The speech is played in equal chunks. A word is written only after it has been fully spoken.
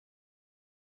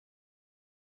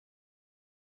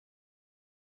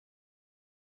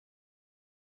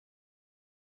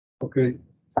Okay,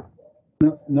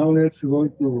 now let's go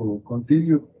to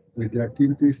continue with the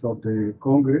activities of the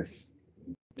Congress.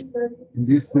 In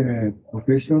this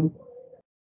occasion,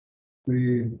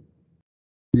 we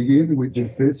begin with the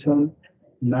session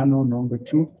NANO number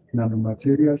 2,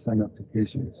 Nanomaterials and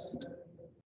Applications.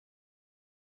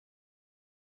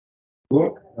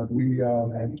 Work that we are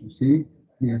going to see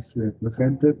is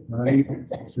presented by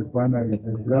Silvana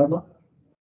Brava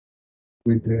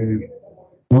with the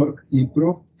work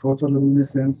improve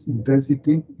photoluminescence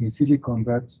intensity in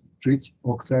silicon-rich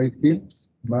oxide films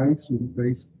by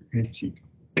surface etching.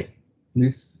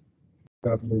 Please,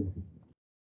 Carlos.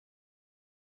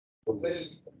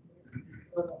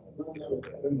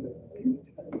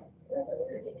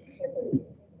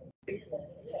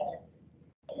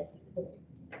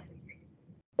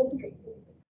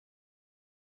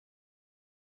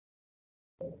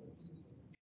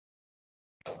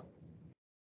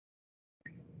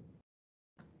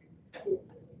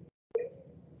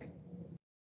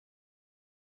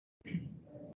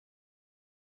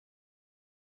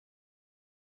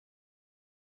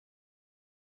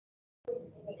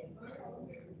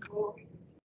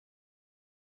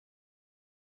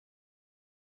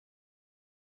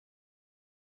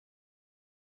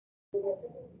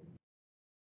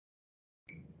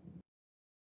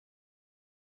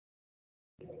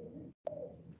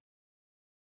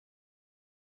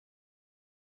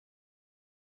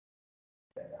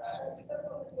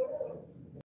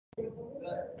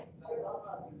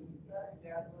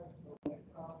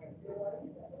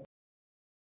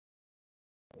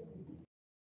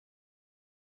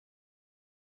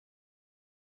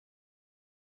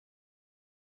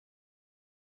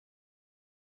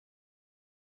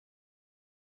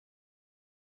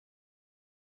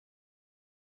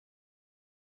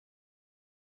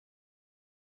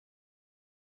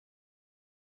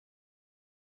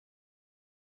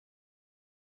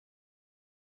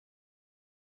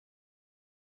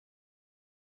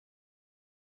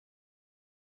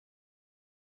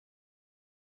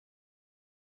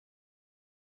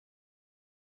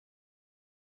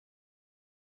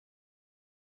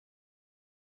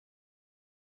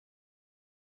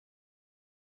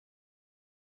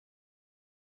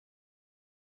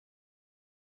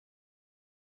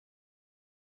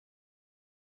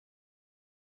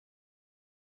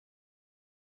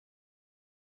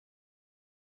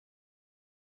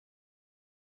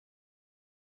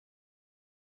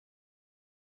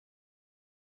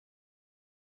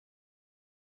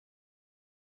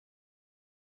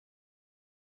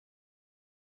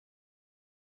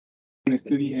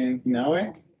 Study in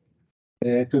NANO.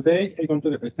 Today, I'm going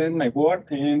to present my work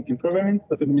in improvement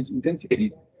of the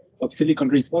intensity of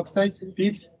silicon-rich oxides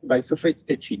filled by surface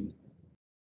etching.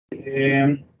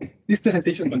 This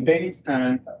presentation contains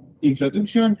an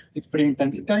introduction, experimental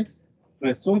details,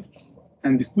 results,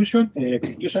 and discussion,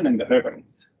 conclusion, and the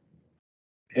reference.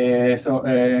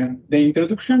 The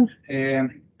introduction,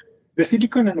 the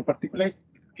silicon nanoparticulates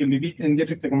in the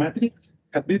electron matrix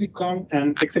have become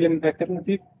an excellent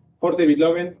alternative for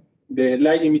developing the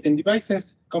light-emitting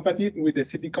devices compatible with the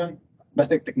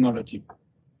silicon-based technology.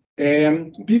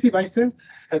 These devices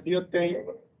have been obtained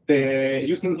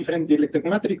using different electron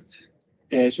matrix,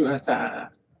 such as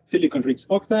silicon-rich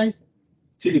oxides,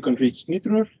 silicon-rich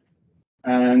nitride,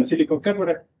 and silicon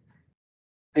carbide.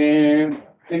 In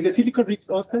the silicon-rich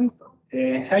oxides,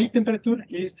 high temperature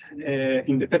is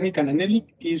in the thermical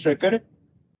annealing is required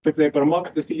to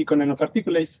promote the silicon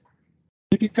nanoparticulates.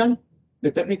 Typical,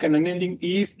 the thermical annealing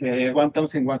is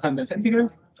 1,100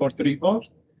 centigrades for 3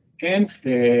 hours and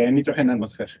nitrogen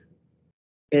atmosphere.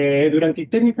 Durante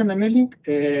thermical annealing,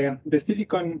 the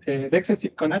excess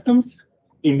silicon atoms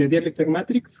in the dielectric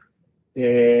matrix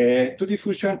to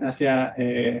diffusion hacia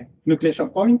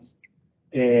nucleation points,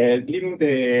 leaving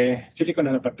the silicon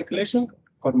nanoparticulation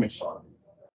formation.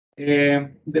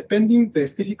 Depending the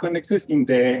silicon excess in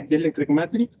the dielectric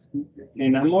matrix,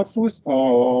 in amorphous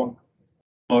or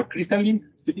crystalline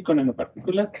silicon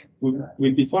nanoparticles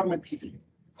will be formed.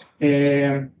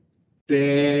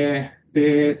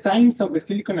 The size of the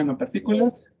silicon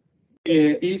nanoparticles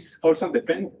is also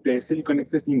depend the silicon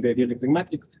excess in the dielectric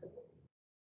matrix.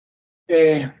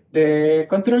 The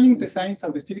controlling the size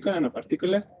of the silicon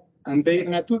nanoparticles and their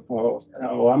nature or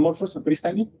amorphous or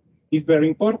crystalline is very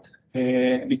important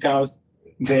because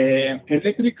the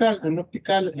electrical and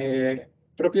optical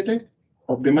properties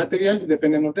of the materials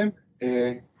depend on them.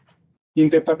 In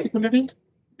the particularly,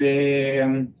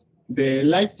 the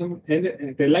light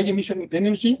emission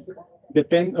energy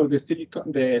depends on the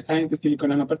size of the silicon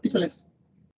nanoparticles.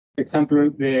 Example,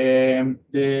 the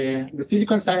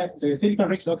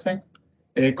silicon-rich oxide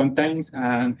contains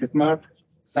a small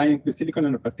signs the silicon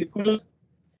nanoparticles,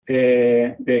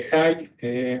 the high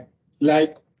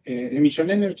light emission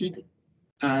energy,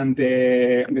 and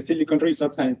the silicon-rich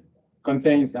oxides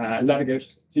contains larger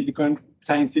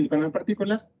signed silicon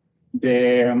nanoparticles,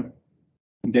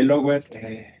 the lower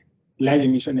light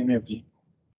emission energy.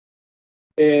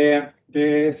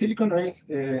 The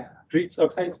silicon-rich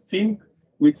oxides thin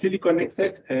with silicon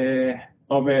excess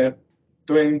over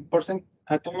 20%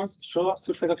 atoms show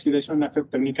surface oxidation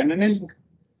affect thermical annealing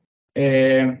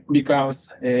because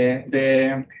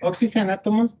the oxygen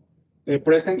atoms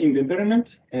present in the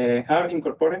environment are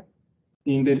incorporated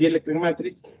in the dielectric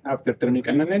matrix after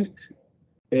thermical annealing.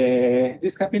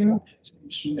 This happens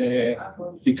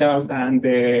because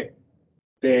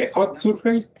the hot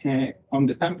surface on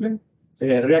the sample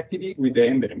reactive with the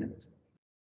environment.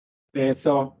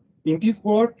 So in this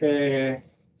work,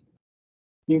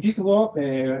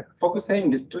 focusing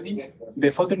the study the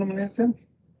photoluminescence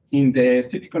in the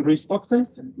silicon-rich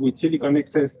oxides with silicon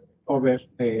excess over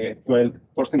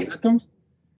 12% atoms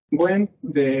when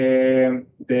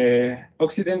the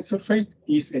oxidant surface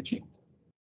is etching.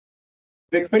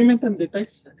 The experimental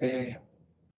details: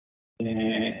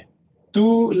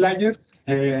 two layers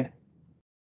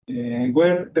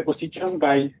were deposition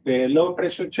by the low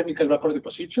pressure chemical vapor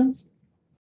depositions.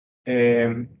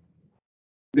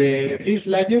 The first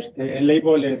layer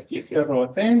labeled as is row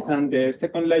 10 and the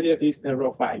second layer is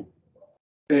row 5.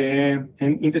 And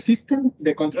in the system,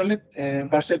 the controlled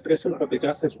partial pressure of the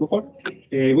gases before,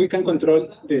 we can control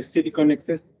the silicon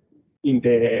excess in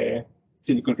the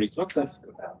silicon-rich oxides.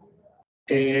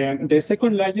 The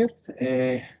second layer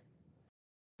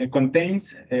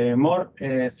contains more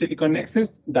silicon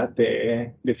excess than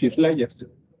the first layers.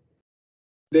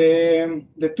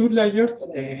 The two layers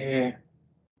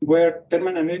were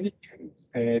thermodynamic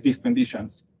these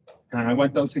conditions,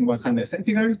 1,100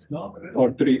 centigrades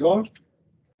or 3 Earth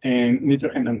and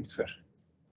nitrogen atmosphere.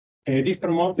 This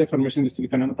promotes the formation of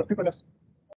silicon nanoparticles.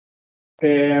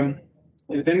 The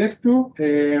next two,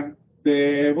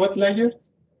 the wet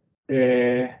layers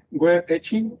were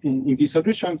etching in these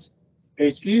solutions,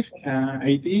 HF,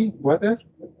 AD, water,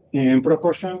 in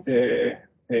proportion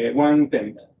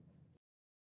 1/10.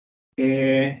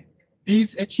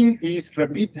 This etching is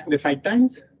repeated the 5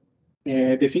 times.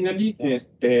 Finally,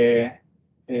 the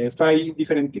 5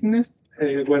 different thickness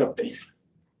were obtained.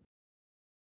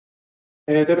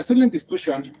 The resultant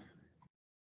discussion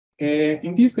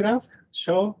in this graph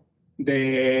show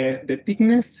the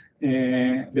thickness,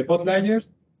 the both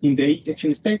layers in the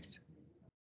etching steps.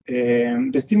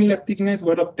 The similar thickness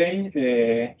were obtained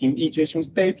in each etching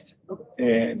steps,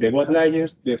 the both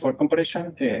layers, the for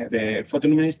comparison, the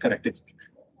photoluminescence characteristic.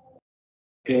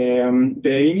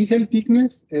 The initial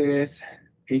thickness is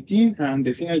 18 and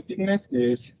the final thickness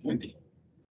is 20.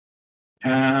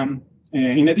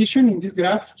 In addition, in this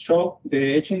graph, show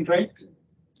the etching rate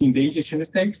in the etching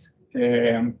steps,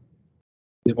 the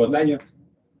both layers.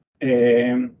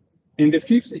 In the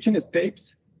fifth etching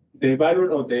steps, the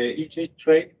value of the each etch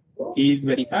rate is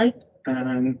very high,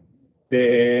 and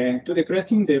to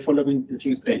decreasing the following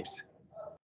etching steps.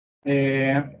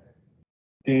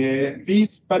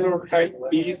 This value height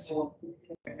is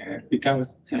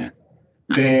because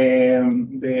the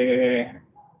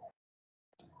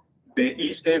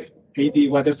HF AD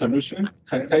water solution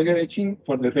has higher etching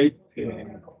for the rate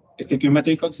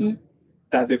stoichiometric oxide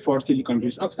than the 4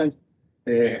 silicon-rich oxides.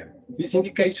 This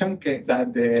indication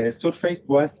that the surface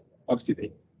was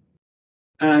oxidated.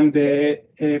 And the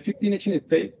 15 etching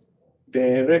states,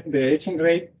 the etching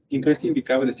rate increasing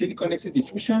because of the silicon excess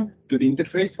diffusion to the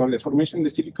interface for the formation of the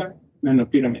silicon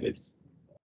nanopyramids.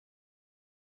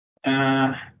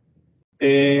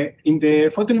 In the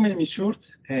photoluminescence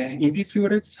measures, in these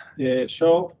figures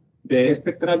show the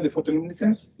spectral the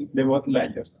photoluminescence in the both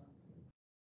layers.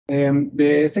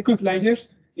 The second layer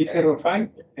is error 5,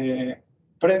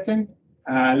 present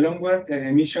longer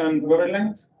emission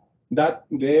wavelengths that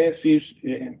the first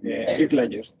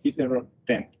layers is error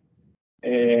 10.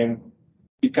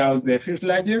 Because the first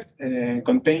layer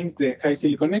contains the high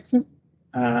silicon excess,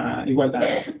 equal to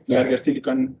larger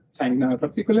silicon signed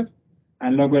nanoparticles,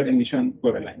 and lower emission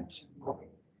wavelengths.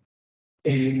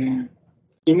 In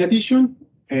addition,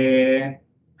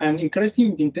 an increase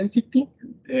in intensity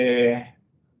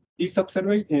is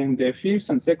observed in the first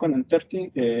and second and third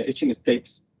etching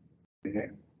steps.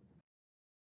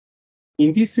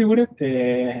 In this figure,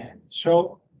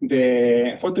 show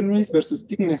the photoluminescence versus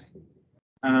thickness.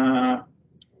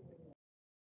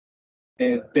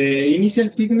 The initial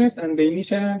thickness and the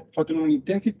initial photoluminescence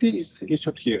intensity is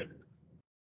shown here.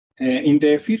 In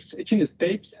the first etching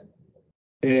steps,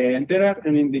 there are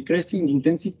an decreasing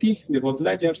intensity in both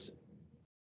layers.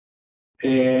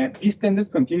 This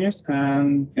tendency continues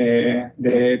and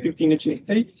the 15 etching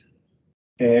states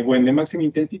when the maximum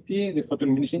intensity, the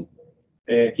photoemission,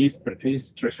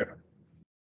 is treasured.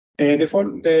 The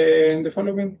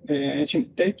following etching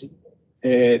steps,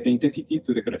 the intensity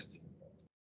to decrease.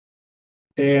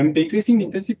 The increasing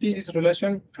intensity is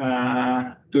relation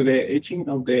to the etching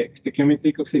of the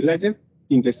stoichiometric oxide layer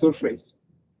in the surface.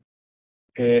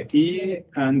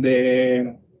 And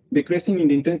the decreasing in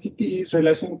the intensity is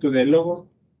relation to the lower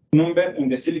number in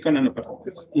the silicon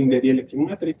nanoparticles in the dielectric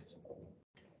matrix.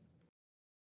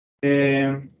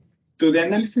 To the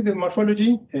analysis of the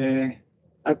morphology,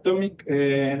 atomic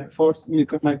force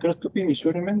microscopy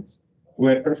measurements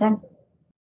were performed.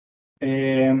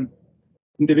 In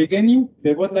the beginning,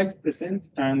 the white light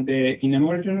presents and in a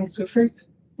marginal surface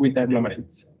with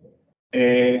agglomerates.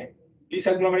 These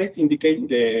agglomerates indicate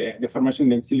the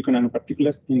formation of silicon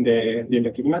nanoparticles in the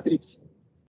dielectric matrix.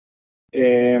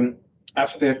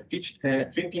 After each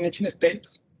 15 etching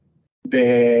steps,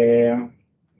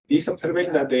 is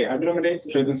observed that the agglomerates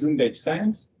reduce the edge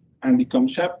size and become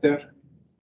sharper.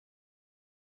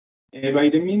 By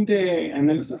the mean the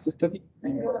analysis study,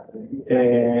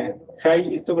 high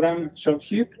histogram shown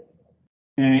here.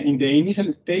 In the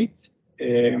initial states,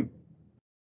 the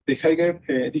higher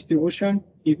distribution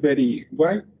is very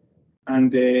wide,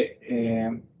 and the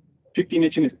 15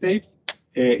 etching states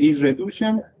is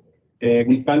reduction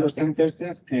with value centers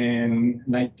in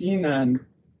 19 and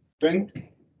 30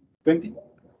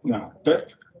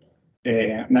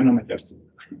 nanometers.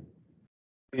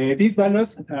 These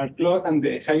values are close and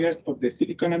the highest of the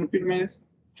silicon nanopyramids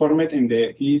formed in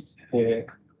the East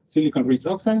silicon-rich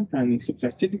oxide and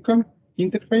substrate-silicon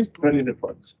interface rarely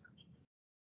reports.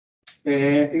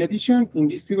 In addition, in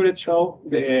this figure it shows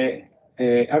the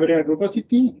average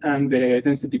rugosity and the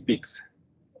density peaks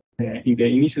in the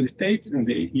initial states and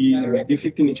the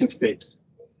 15 etching states.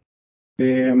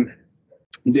 The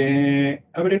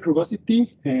average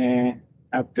rugosity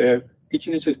after each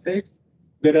initial states,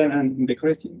 there are an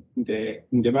decreasing in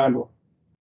the value.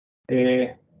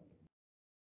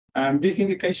 And this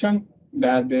indication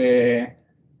that the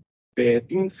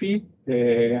thin field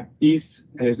is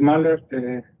a smaller,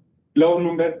 low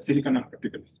number of silicon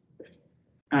nanoparticles.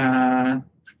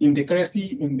 In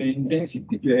decreasing in the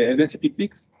density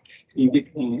peaks,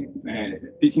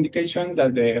 this indication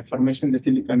that the formation of the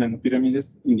silicon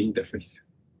nanopyramids in the interface.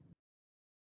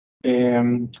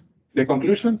 The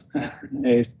conclusions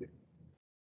is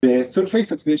the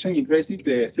surface oxidation increases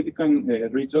the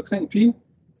silicon-rich oxide field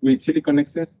with silicon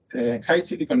excess, high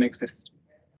silicon excess.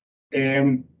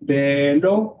 The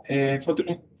low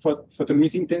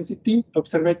photoemission intensity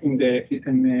observed in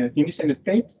the initial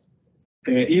states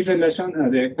is relation to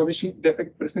the coefficient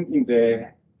defect present in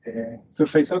the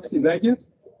surface oxide layers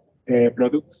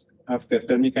products after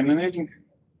thermal annealing.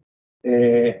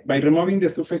 By removing the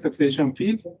surface oxidation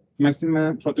field,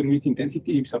 maximum photoemission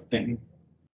intensity is obtained.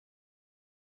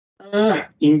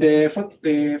 In the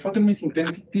photoemission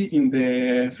intensity in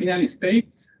the final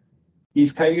states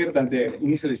is higher than the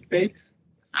initial states.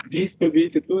 This could be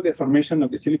due to the formation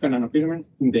of the silicon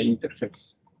nanopyramids in the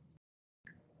interface.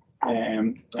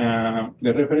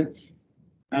 The reference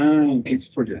is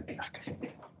for you.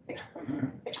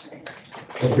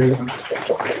 Okay.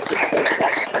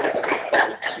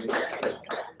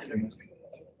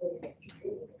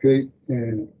 Okay,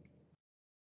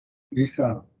 these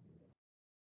are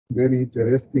very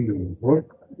interesting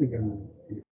work.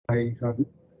 I have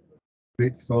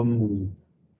read some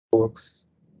books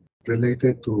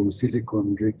related to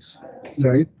silicon-rich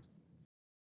side,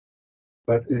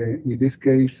 but in this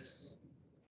case,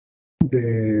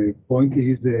 the point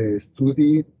is the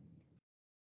study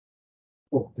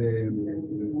of the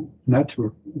nature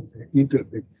of the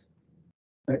interface.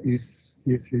 This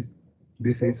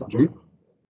is real.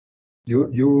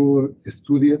 You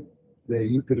studied the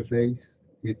interface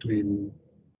between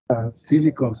a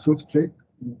silicon substrate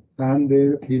and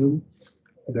the film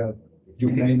that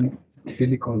you name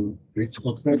silicon-rich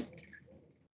oxide.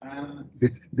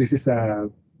 This is a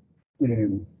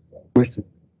question.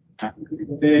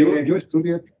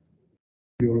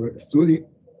 Your study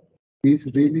is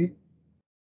really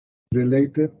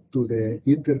related to the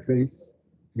interface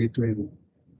between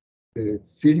the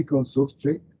silicon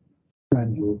substrate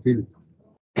and your film.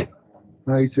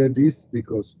 I said this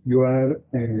because you are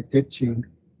etching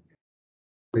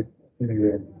with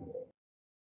a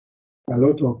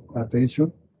lot of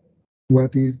attention.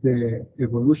 What is the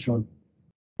evolution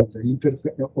of the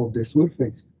interface of the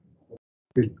surface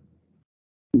film?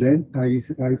 Then I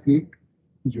think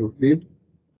your film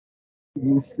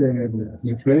is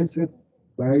influenced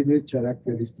by the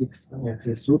characteristics of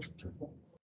the substrate.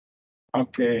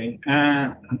 Okay.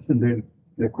 And then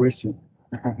the question,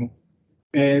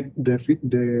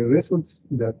 the results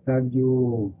that have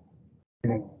you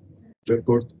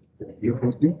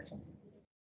reporting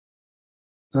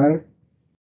are,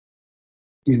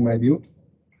 in my view,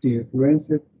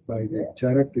 influenced by the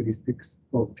characteristics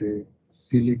of the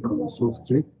silicon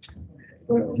substrate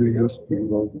that you use to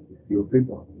load your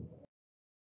film.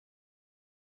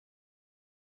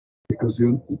 Because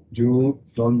you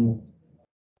don't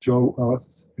show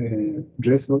us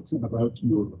results about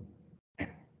your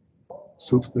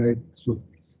substrate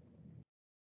surface.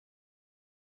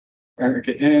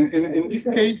 Okay, and in this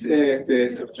case, the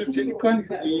substrate silicon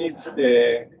is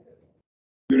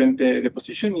during the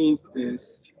deposition is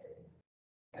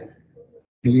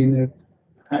Cleaner,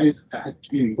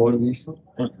 actually polished,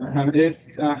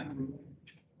 is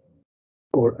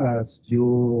or as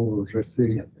you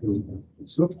receive the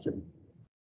substrate.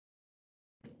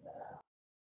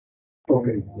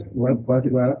 Okay, what were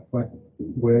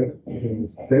the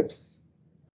steps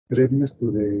previous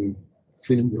to the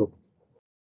film drop?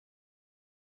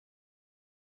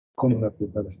 ¿Cómo la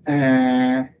preparaste?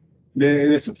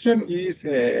 the substrate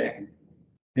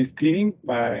is cleaning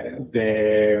by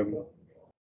the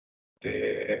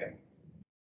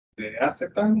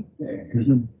acetone.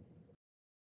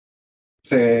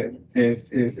 Is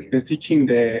teaching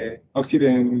the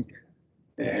oxidant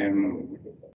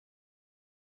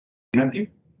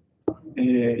native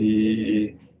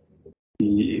y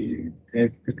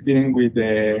es cleaning with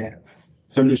the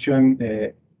solution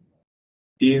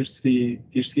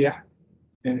IRCA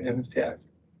and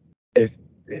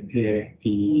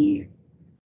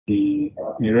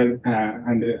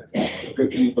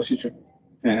the position.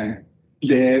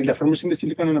 The formation of the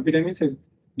silicon nanopyramids is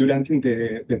durante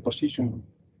the deposition.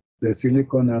 The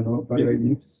silicon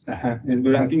nanopyramids Es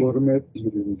durante formed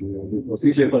during the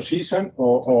deposition, deposition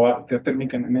or after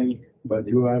thermic analysis. but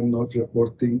you are not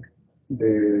reporting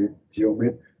the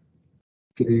geometric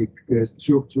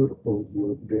structure of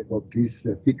this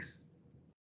fix.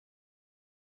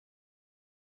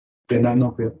 The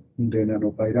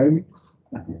nanopyramids.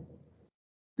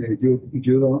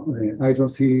 You don't. I don't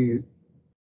see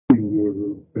in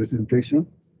your presentation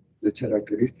the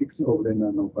characteristics of the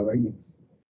nanopyramids.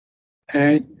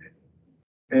 In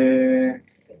the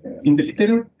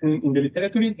literature,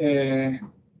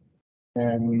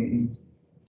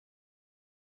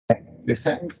 the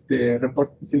science, the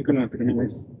report silicon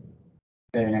nanopyramids.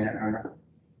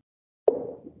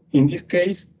 In this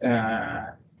case,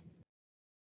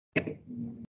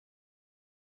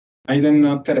 I don't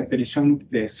know characterization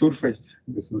the surface.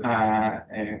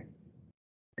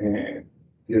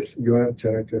 Yes, you are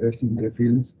characterizing the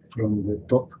films from the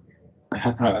top.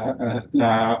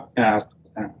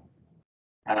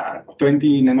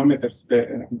 20 nanometers,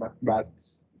 but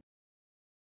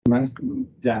más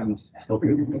ya no.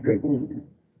 Okay.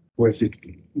 Pues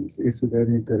it's a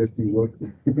very interesting work,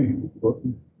 but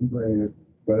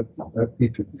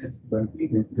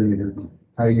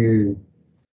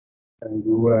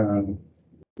you are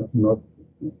not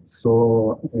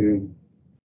so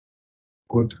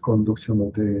good conduction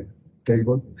of the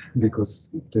table because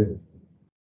the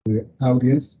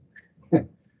audience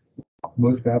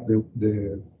must have the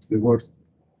words.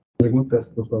 Preguntas,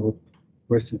 por favor.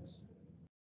 Questions.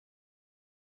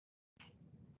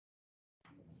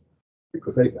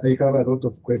 Because I have a lot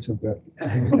of questions, but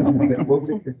the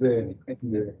public is the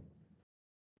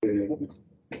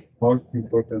more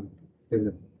important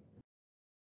question.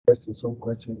 Some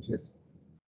questions, yes.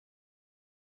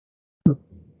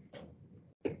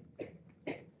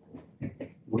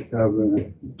 We have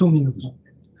 2 minutes.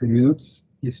 2 minutes?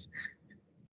 Yes.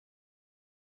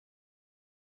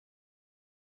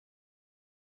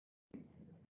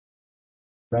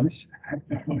 Spanish?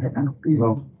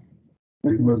 No.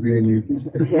 It must be in English.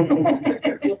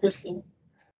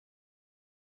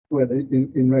 Well,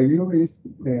 in my view is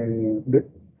that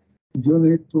you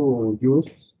need to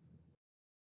use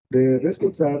the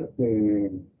results are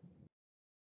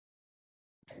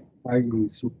I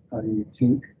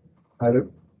think are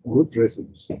good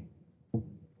results,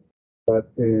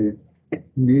 but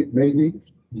maybe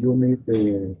you need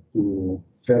to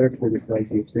characterize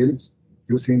the cells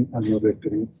using another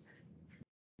techniques.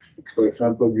 For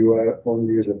example, you are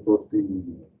only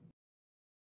reporting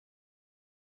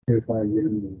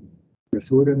FIM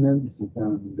measurements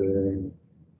and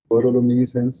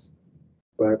photoluminescence,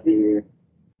 but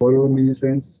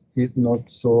photoluminescence is not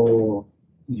so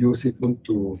useful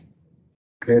to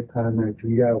get an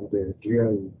idea of the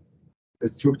real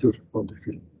structure of the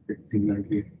film, in my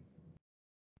view.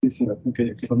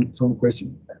 Okay, some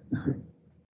question.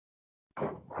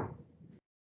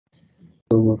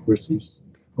 No more questions.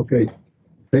 Okay.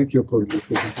 Thank you for your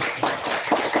presentation.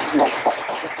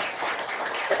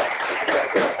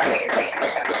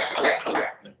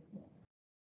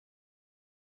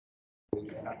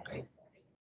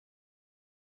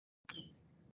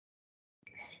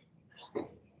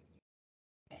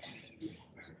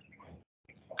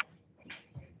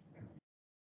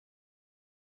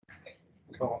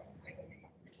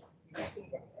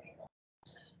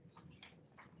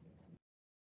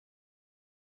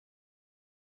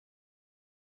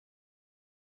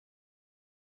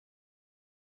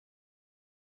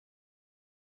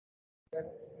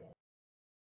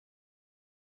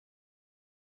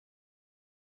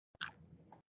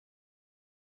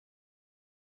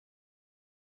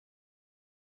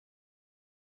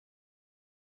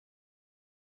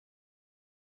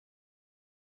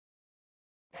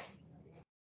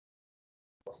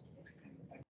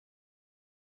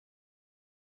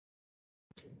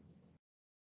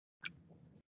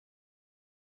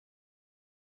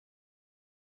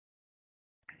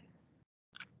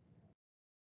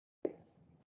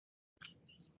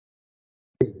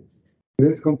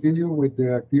 Let's continue with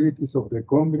the activities of the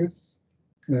Congress.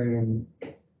 And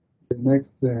the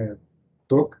next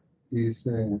talk is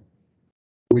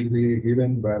will be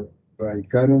given by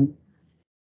Karen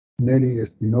Neri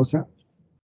Espinosa.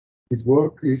 His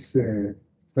work is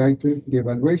titled The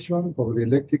Evaluation of the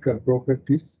Electrical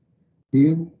Properties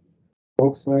in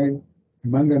Oxide,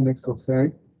 Manganese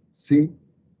Oxide, Zinc,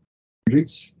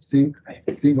 Rich Zinc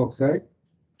Oxide,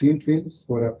 Thin Films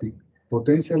for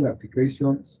potential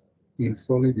applications in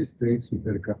solid-state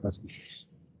supercapacitors.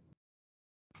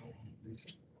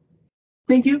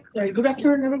 Thank you. Good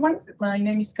afternoon, everyone. My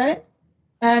name is Karen,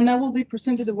 and I will be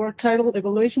presenting the work titled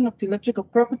Evaluation of the Electrical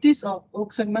Properties of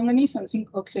Oxide Manganese and Zinc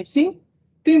Oxide Zinc,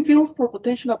 Thin Films for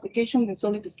Potential Application in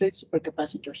Solid-State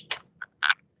Supercapacitors.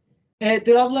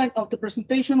 The outline of the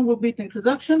presentation will be the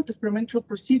introduction, the experimental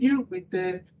procedure with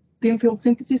the thin film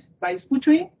synthesis by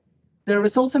sputtering, the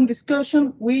results and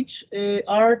discussion, which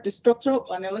are the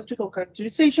structural and electrical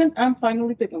characterization, and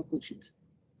finally the conclusions.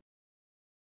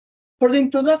 For the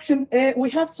introduction, we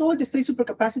have solid-state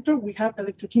supercapacitor, we have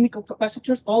electrochemical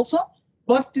capacitors also,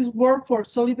 but this work for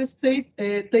solid-state,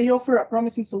 they offer a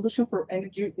promising solution for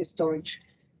energy storage.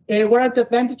 What are the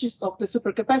advantages of the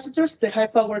supercapacitors? The high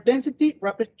power density,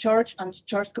 rapid charge and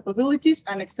discharge capabilities,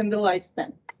 and extended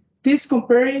lifespan. This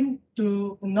comparing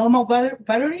to normal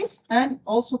batteries, and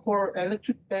also for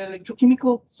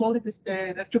electrochemical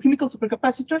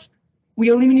supercapacitors, we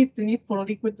eliminate the need for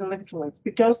liquid electrolytes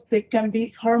because they can be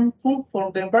harmful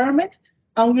for the environment,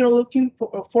 and we are looking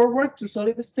forward to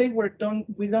solid state where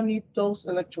we don't need those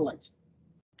electrolytes.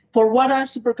 For what are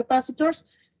supercapacitors?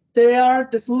 They are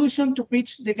the solution to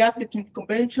bridge the gap between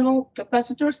conventional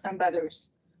capacitors and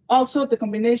batteries. Also, the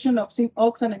combination of zinc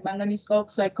oxide and manganese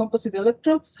oxide composite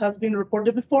electrodes has been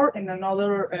reported before in in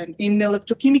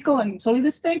electrochemical and in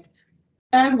solid state.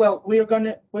 And well, we're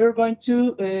going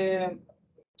to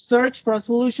search for a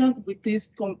solution with this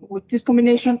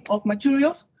combination of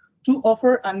materials to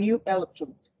offer a new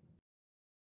electrode.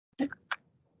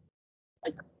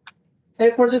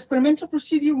 For the experimental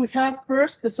procedure, we have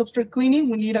first the substrate cleaning.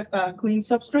 We need a clean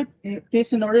substrate.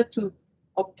 This in order to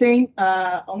obtain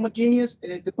a homogeneous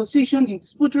deposition in the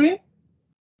sputtering.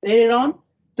 Later on,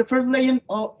 the first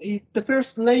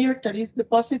layer that is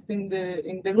deposited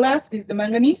in the glass is the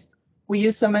manganese. We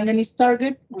use a manganese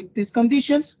target with these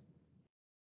conditions.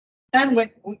 And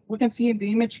when we can see in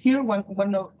the image here, one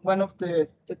of the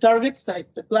targets,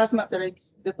 the plasma that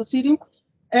it's depositing,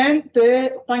 and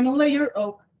the final layer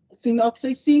of zinc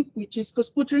oxide zinc, which is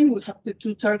co-sputtering. We have the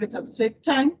two targets at the same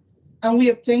time, and we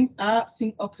obtain a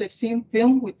zinc oxide zinc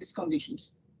film with these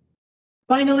conditions.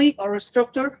 Finally, our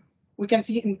structure, we can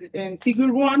see in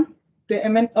figure 1, the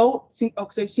MNO zinc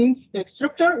oxide zinc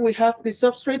structure. We have the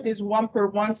substrate is 1 per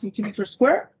 1 centimeter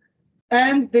square.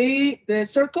 And the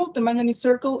circle, the manganese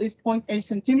circle, is 0.8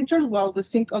 centimeters, while the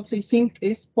zinc oxide zinc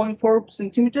is 0.4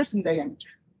 centimeters in diameter.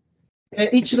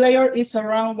 Each layer is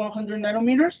around 100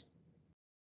 nanometers.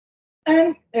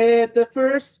 And the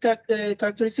first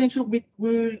characterization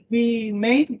we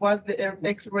made was the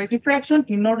X-ray diffraction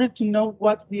in order to know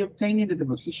what we obtained in the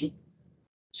deposition.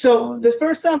 So the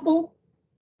first sample,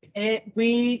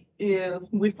 we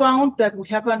found that we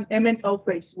have an MNO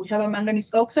phase. We have a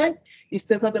manganese oxide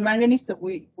instead of the manganese that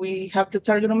we have the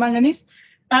target of manganese,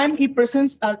 and it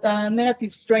presents a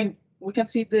negative strain. We can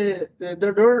see the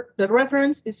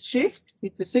reference is shift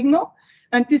with the signal,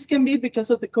 and this can be because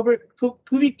of the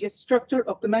cubic structure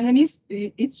of the manganese.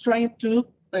 It's trying to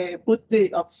put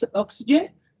the oxygen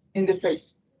in the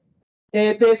phase.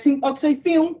 The zinc oxide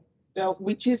film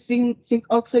which is zinc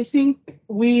oxide zinc,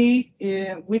 we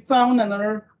found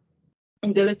another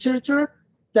in the literature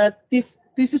that this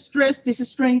strength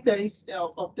that is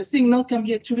of the signal can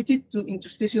be attributed to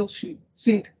interstitial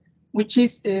zinc, which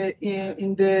is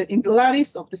in the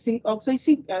lattice of the zinc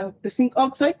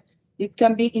oxide, it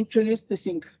can be introduced the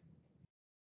zinc.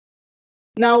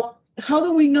 Now, how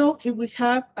do we know if we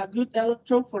have a good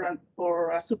electrode for a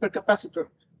supercapacitor?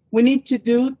 We need to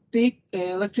do the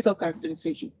electrical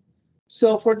characterization.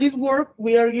 So for this work,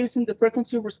 we are using the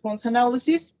frequency response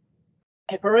analysis,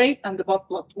 FRA, and the Bot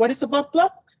plot. What is a Bot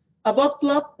plot? A Bot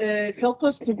plot helps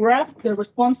us to graph the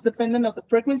response dependent of the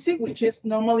frequency, which is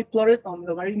normally plotted on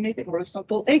the logarithmic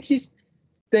horizontal axis.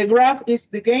 The graph is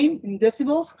the gain in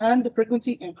decibels and the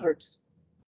frequency in hertz.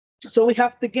 So we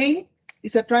have the gain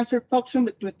is a transfer function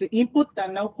between the input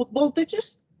and output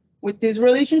voltages with this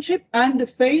relationship, and the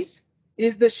phase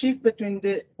is the shift between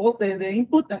the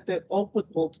input and the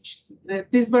output voltages.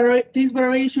 This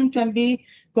variation can be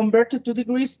converted to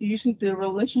degrees using the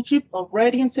relationship of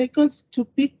radian seconds to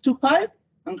pi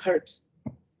and hertz.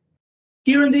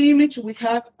 Here in the image, we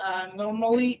have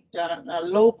normally a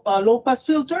low pass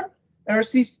filter,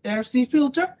 RC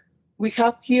filter. We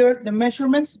have here the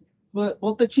measurements,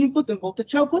 voltage input and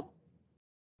voltage output.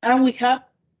 And we have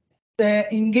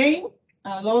the in gain,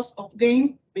 loss of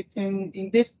gain in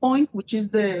this point, which is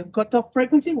the cutoff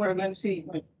frequency. We're going to see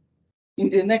in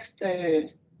the next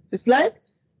slide.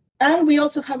 And we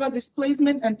also have a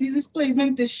displacement, and this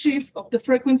displacement, the shift of the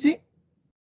frequency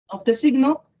of the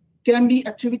signal, can be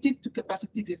attributed to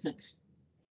capacitive effects.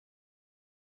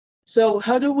 So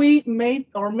how do we make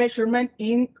our measurement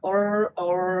in our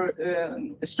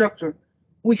structure?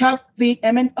 We have the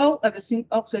MNO at the zinc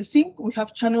oxide zinc. We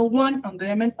have channel 1 on the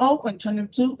MNO and channel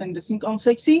 2 and the zinc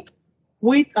oxide zinc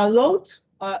with a load,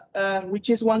 which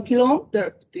is 1 kilo ohm,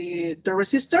 the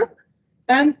resistor.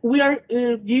 And we are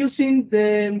using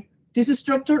this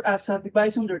structure as a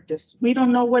device under test. We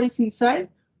don't know what is inside,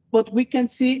 but we can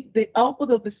see the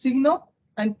output of the signal,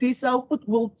 and this output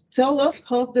will tell us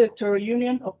how the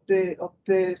heterounion of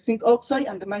the zinc oxide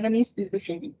and the manganese is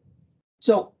behaving.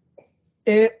 So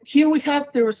here we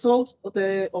have the results of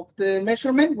the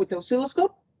measurement with the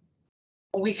oscilloscope.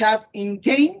 We have in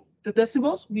gain the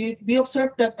decibels. We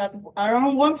observed that at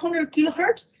around 100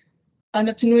 kilohertz, an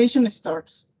attenuation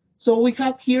starts. So we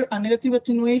have here a negative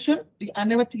attenuation, the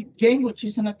negative gain, which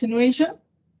is an attenuation,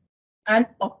 and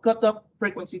a cutoff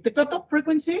frequency. The cutoff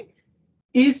frequency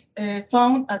is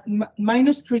found at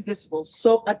 -3 decibels.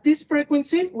 So at this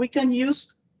frequency, we can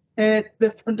use the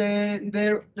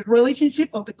relationship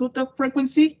of the cutoff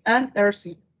frequency and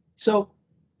RC. So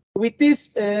with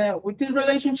this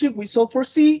relationship, we solved for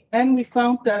C, and we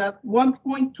found that at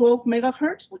 1.12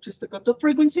 megahertz, which is the cutoff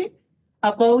frequency,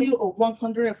 a value of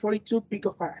 142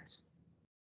 picofarads.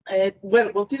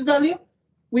 Well, with this value,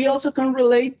 we also can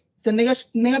relate the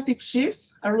negative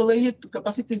shifts are related to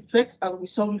capacitive effects as we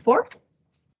saw before.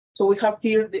 So we have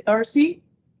here the RC,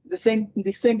 the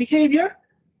same behavior,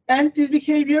 and this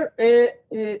behavior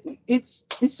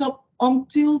it's up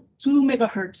until 2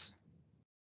 megahertz.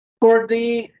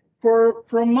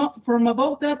 From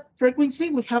above that frequency,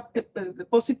 we have the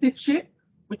positive shift,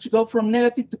 which go from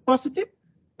negative to positive,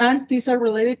 and these are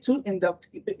related to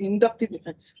inductive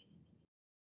effects.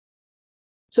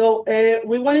 So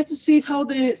we wanted to see how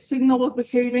the signal was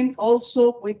behaving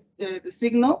also with the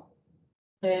signal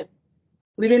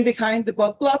leaving behind the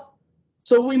Bot plot.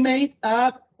 So we made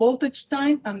a voltage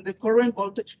time and the current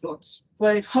voltage plots.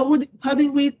 Well, how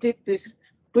did we did this?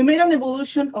 We made an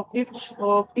evolution of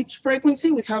each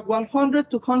frequency. We have 100,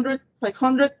 200,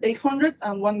 500, 800,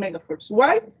 and 1 megahertz.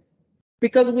 Why?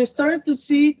 Because we started to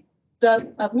see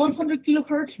that at 100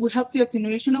 kilohertz, we have the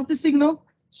attenuation of the signal.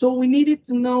 So we needed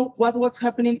to know what was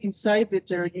happening inside the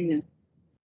heterounion.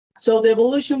 So the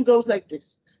evolution goes like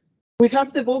this. We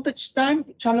have the voltage time.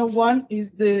 Channel 1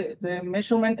 is the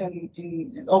measurement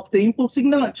of the input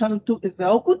signal, and channel 2 is the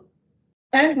output.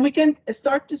 And we can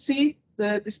start to see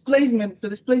the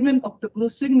displacement of the blue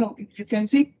signal. If you can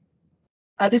see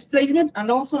a displacement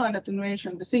and also an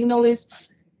attenuation. The signal is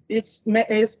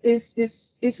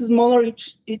smaller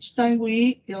each time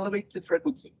we elevate the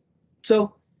frequency.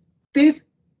 So this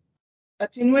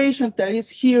attenuation that is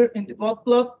here in the Bot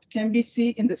plot can be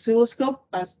seen in the oscilloscope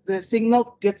as the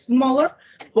signal gets smaller,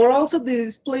 but also the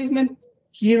displacement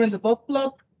here in the Bot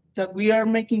plot that we are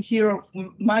making here of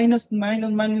minus.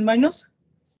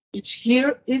 It's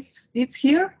here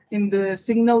in the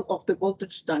signal of the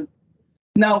voltage time.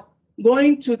 Now,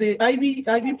 going to the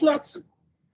IV plots,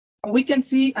 we can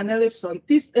see an ellipsoid.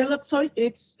 This ellipsoid,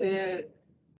 it's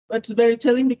very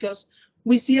telling because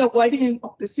we see a widening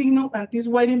of the signal, and this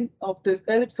widening of the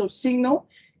ellipsoid signal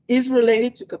is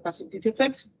related to capacitive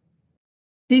effects.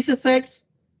 These effects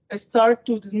start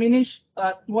to diminish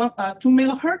at 2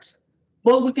 megahertz,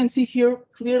 but we can see here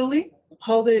clearly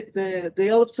how the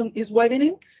ellipse is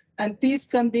widening, and this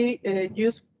can be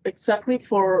used exactly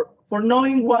for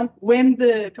knowing when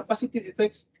the capacitive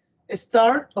effects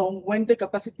start or when the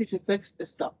capacitive effects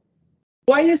stop.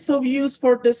 Why is so used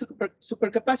for the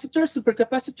supercapacitors?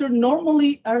 Supercapacitors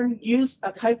normally are used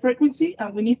at high frequency,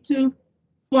 and we need to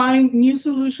find new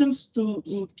solutions to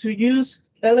use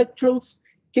electrodes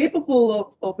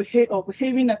capable of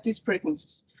behaving at these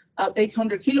frequencies, at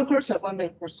 800 kilohertz, at 1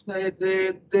 megahertz.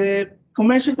 The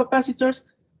commercial capacitors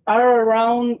are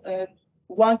around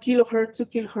 1 kilohertz, 2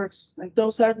 kilohertz, and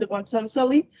those are the ones that are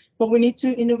selling, but we need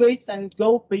to innovate and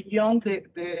go beyond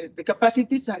the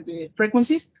capacities and the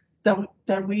frequencies that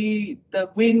we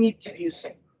need to use.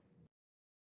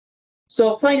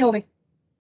 So finally,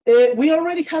 we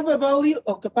already have a value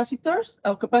of capacitors,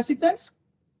 of capacitance.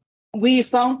 We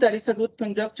found that it's a good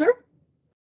conductor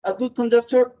up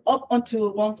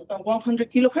until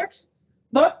 100 kilohertz.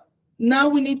 But now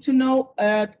we need to know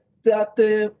at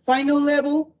the final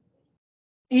level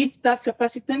if that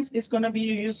capacitance is going to be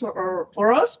used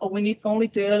for us, or we need only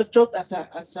the electrode as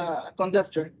a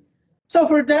conductor. So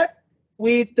for that,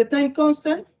 with the time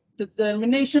constant, the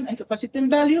determination and capacitance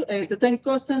value, the time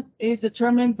constant is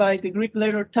determined by the Greek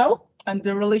letter tau, and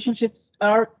the relationships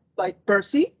are by per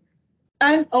C.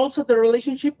 And also the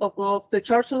relationship of the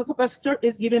charge of the capacitor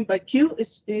is given by Q.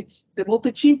 It's the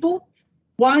voltage input,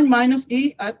 1 minus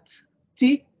E at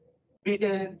T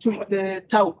to the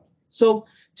tau. So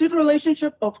to the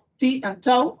relationship of T and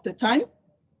tau, the time,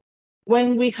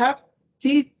 when we have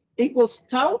T equals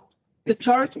tau, the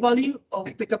charge value of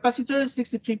the capacitor is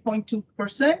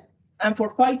 63.2%, and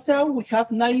for phi tau, we have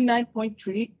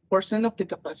 99.3% of the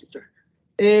capacitor.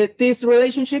 This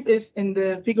relationship is in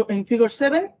figure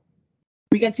 7.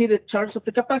 We can see the charge of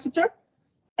the capacitor,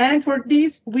 and for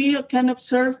this, we can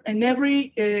observe in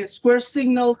every square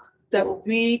signal that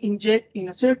we inject in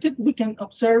a circuit, we can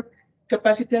observe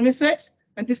capacitive effects.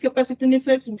 And these capacitive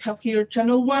effects, we have here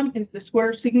channel 1 is the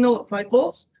square signal of 5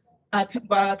 volts at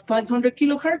about 500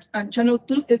 kilohertz, and channel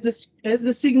 2 is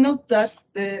the signal that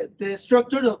the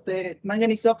structure of the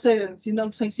manganese oxide and zinc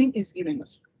oxide zinc is giving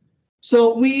us.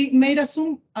 So we made a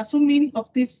zooming of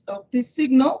this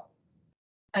signal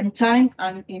and time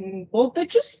and in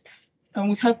voltages, and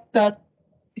we have that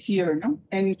here, no,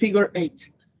 in figure 8.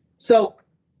 So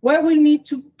what we need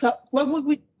to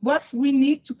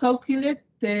calculate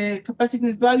the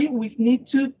capacitance value, we need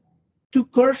two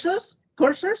cursors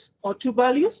or two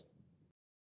values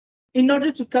in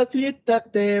order to calculate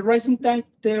that the rising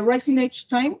edge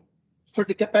time for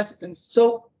the capacitance.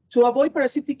 So to avoid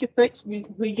parasitic effects, we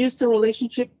use the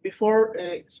relationship before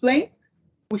explained.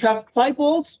 We have 5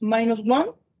 volts minus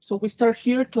 1. So we start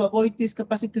here to avoid these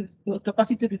capacitive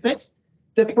effects.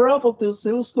 The probe of the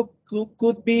oscilloscope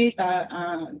could be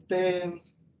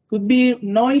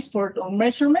noise for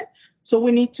measurement. So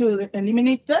we need to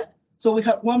eliminate that. So we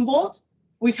have 1 volt.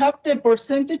 We have the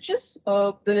percentages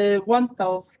of the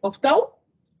of tau,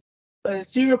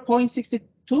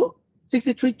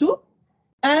 0.632,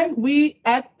 and we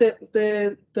add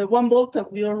the 1 volt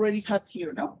that we already have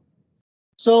here now.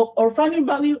 So our final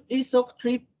value is of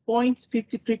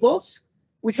 3.53 volts.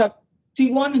 We have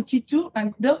T1 and T2,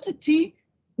 and delta T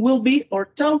will be our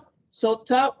tau. So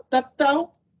tau,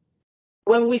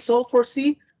 when we solve for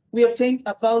C, we obtain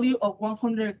a value of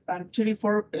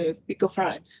 134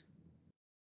 picofarads.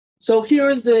 So here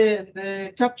is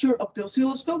the capture of the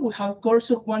oscilloscope. We have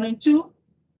cursor 1 and 2,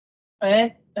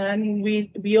 and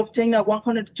we obtain a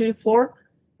 134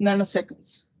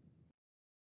 nanoseconds.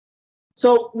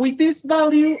 So with this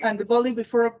value and the value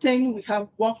before obtaining, we have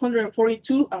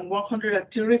 142 and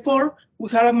 134. We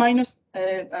have a minus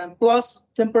plus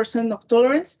 10% of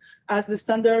tolerance, as the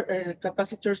standard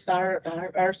capacitors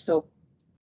are so.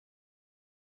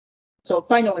 So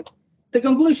finally, the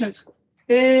conclusions.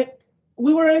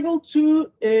 We were able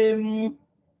to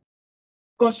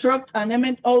construct an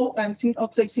MNO and zinc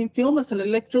oxide zinc film as an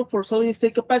electrode for solid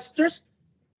state capacitors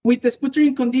with the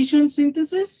sputtering condition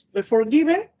synthesis before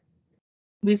given.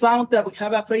 We found that we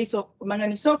have a phase of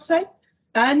manganese oxide,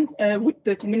 and with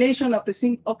the combination of the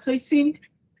zinc oxide zinc,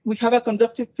 we have a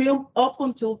conductive film up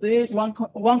until the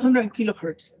 100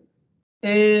 kilohertz.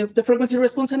 The frequency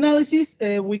response analysis,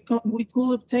 we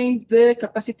could obtain the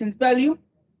capacitance value,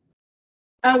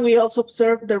 and we also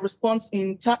observed the response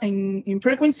in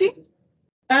frequency.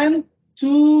 And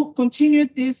to continue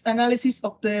this analysis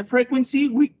of the frequency,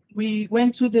 we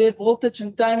went to the voltage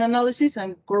and time analysis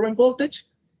and current voltage.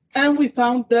 And we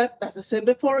found that, as I said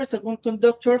before, it's a good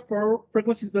conductor for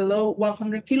frequencies below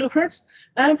 100 kilohertz.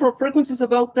 And for frequencies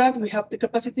above that, we have the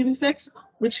capacitive effects,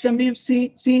 which can be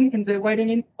seen in the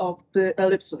widening of the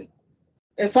ellipsoid.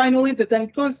 And finally, the time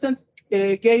constant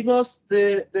gave us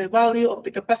the value of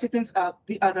the capacitance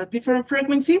at a different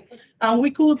frequency, and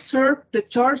we could observe the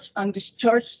charge and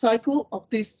discharge cycle of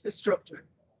this structure.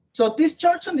 So this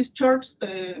charge and discharge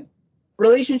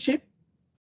relationship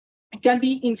can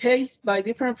be enhanced by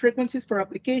different frequencies for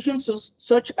applications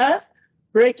such as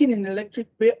braking in electric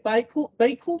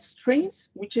vehicles trains,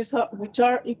 which is an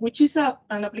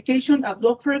application at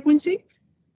low frequency,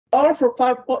 or for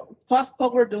fast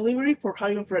power delivery for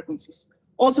higher frequencies.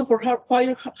 Also for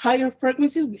higher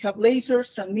frequencies, we have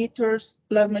lasers, transmitters,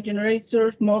 plasma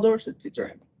generators, motors,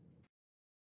 etc.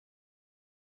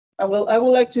 I would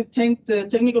like to thank the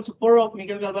technical support of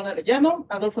Miguel Galván Arellano,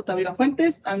 Adolfo Tavira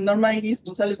Fuentes, and Norma Iris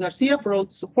González García for all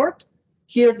the support.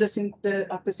 Here at the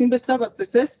Simvestab, at the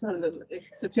CES, la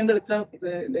sección de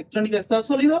electrónica de estado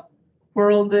sólido,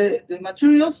 for all the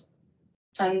materials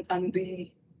and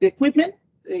the equipment.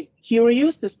 Here we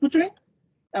use the sputtering,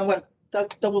 and well,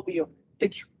 that will be all.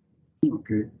 Thank you.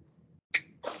 Okay.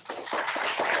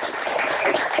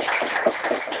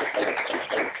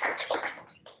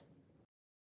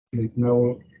 Okay,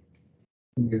 now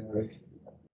we are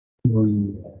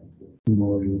going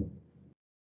more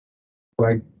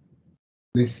quite.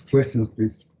 Please, questions,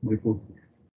 please.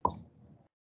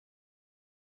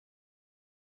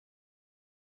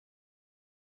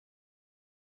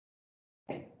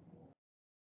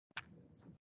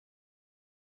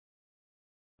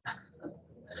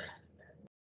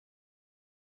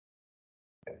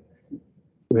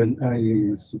 Well,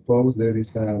 I suppose there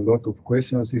is a lot of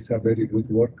questions. It's a very good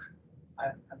work.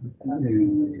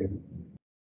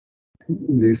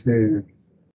 This,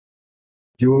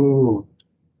 you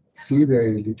see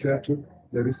the literature,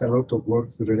 there is a lot of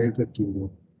works related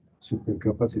to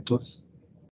supercapacitors.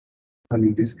 And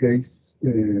in this case,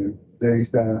 there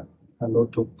is a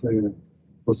lot of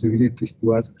possibilities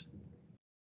to ask.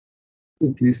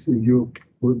 In case you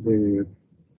put the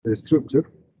structure,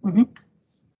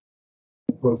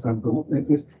 for example,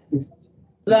 this is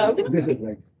like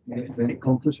the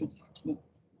conclusions.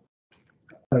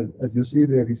 As you see,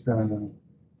 there is in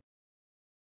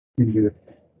the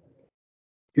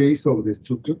case of the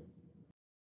structure,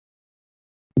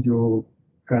 you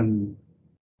can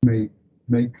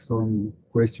make some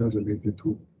questions related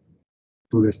to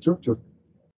the structure.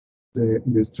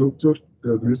 The structure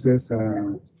produces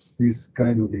this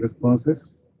kind of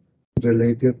responses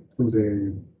related to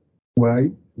the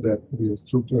way that the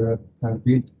structure are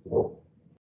built.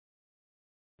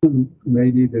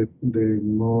 Maybe the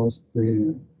most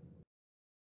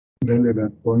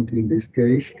relevant point in this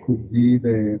case could be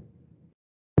the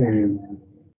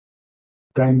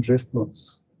time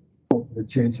response of the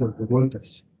change of the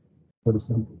voltage, for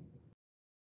example.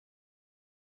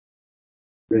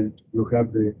 Then you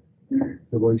have the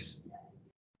voice.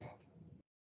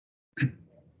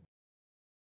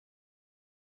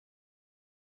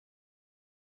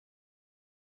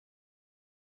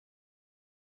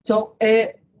 So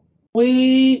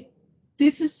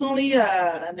this is only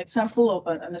an example of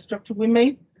a structure we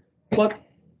made, but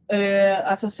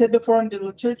as I said before in the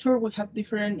literature, we have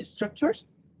different structures.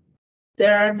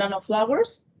 There are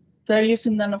nanoflowers. They're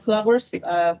using nanoflowers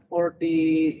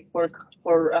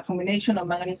for a combination of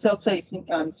manganese oxide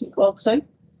and zinc oxide,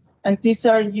 and these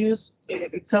are used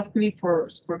exactly for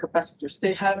supercapacitors.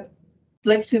 They have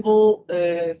flexible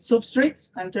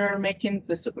substrates, and they're making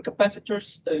the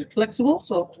supercapacitors flexible,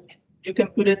 so you can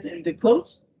put it in the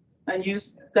clothes and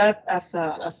use that as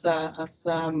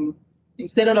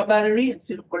instead of a battery,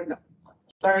 instead of putting a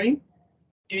battery,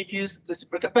 you use the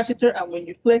supercapacitor, and when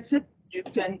you flex it, you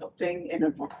can obtain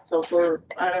energy. So for,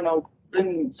 I don't know,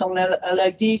 bring some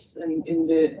LEDs in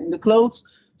the clothes,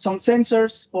 some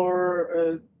sensors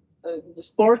for the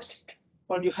sports,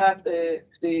 or you have the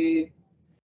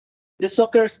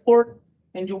soccer sport,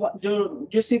 and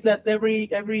you see that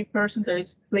every person that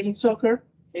is playing soccer,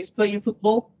 is playing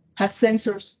football, has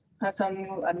sensors, has a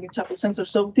new type of sensor.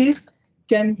 So this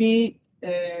can be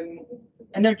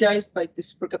energized by the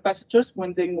supercapacitors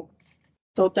when they move.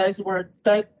 So that's where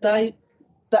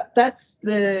that's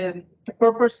the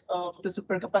purpose of the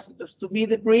supercapacitors, to be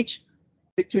the bridge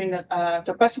between a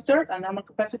capacitor, a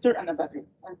nanocapacitor, and a battery.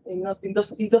 And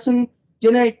it doesn't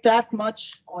generate that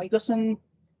much, or it doesn't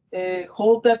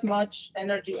hold that much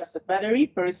energy as a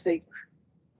battery, but it's safer.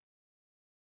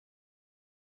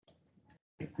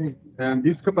 And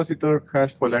this capacitor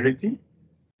has polarity?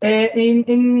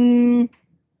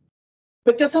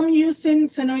 Because I'm using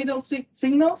senoidal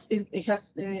signals,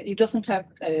 it doesn't have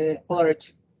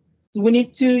polarity. So we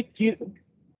need to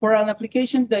for an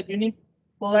application that you need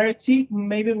polarity.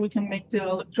 Maybe we can make the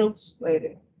electrodes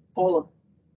polar,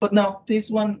 but no, this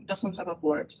one doesn't have a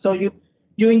polarity. So you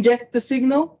inject the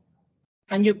signal,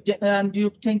 and you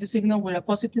obtain the signal with a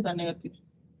positive and negative.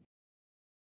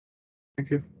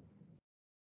 Thank you.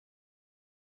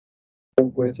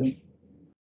 One question.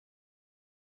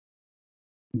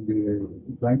 The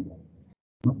line.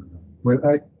 Well,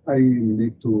 I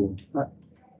need to.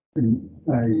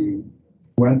 I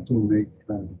want to make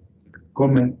a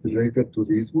comment related to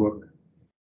this work.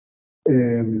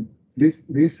 This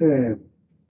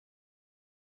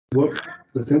work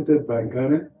presented by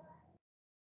Karen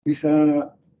is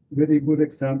a very good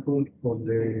example of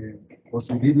the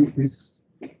possibilities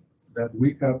that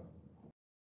we have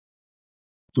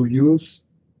to use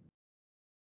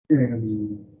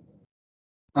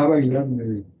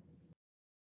available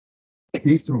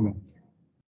instruments.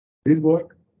 This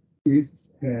work is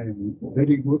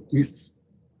very good.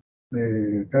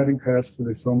 Karen has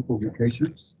some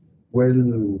publications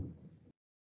well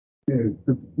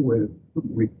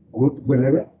with good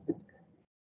level,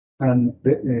 and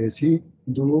she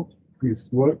do his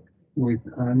work with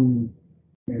an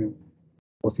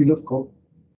oscilloscope,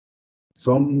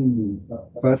 some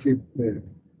passive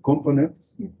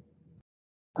components,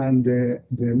 and the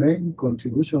main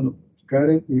contribution of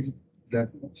Karen is that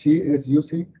she is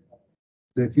using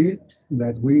the fields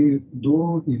that we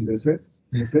do in the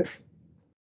CES,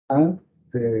 and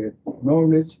the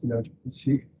knowledge that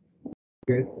she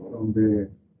get from the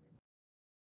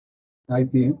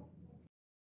IPM.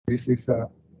 This is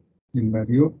in my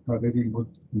view, a very good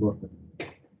work.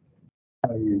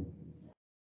 I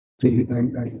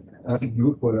ask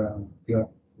you for a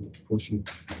question.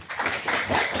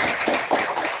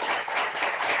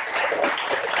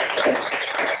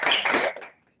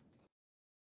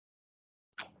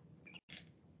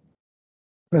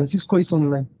 Francisco is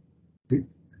online.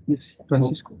 Yes,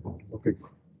 Francisco. Okay.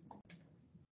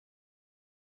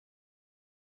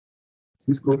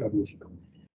 Francisco,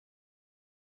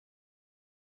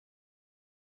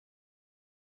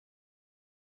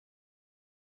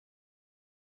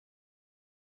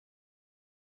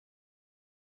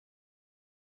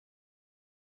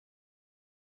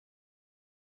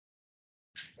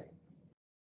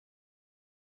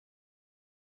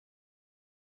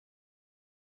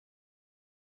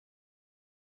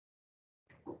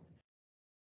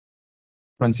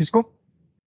 Francisco,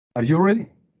 are you ready?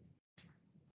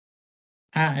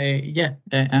 Yeah,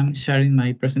 I'm sharing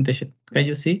my presentation. Can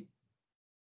you see?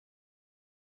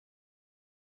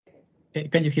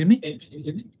 Can you hear me?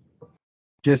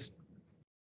 Yes.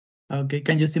 Okay,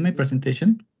 can you see my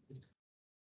presentation?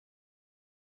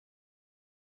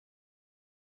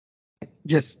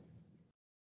 Yes.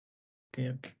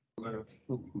 Okay.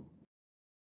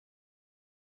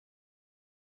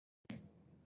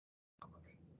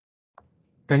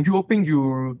 Can you open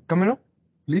your camera,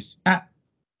 please?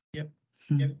 Yep.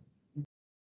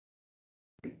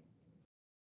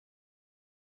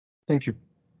 Thank you.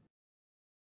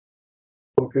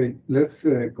 okay, let's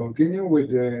continue with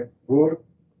the work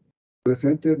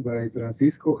presented by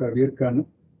Francisco Javier Cano.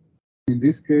 In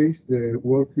this case, the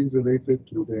work is related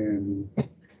to the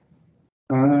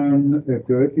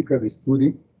theoretical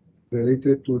study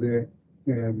related to the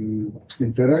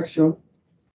interaction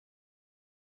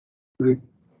with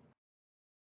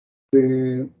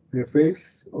the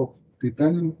phase of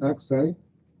titanium oxide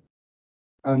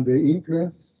and the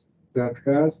influence that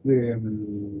has the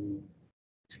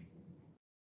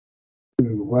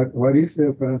what is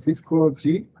Francisco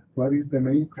G? What is the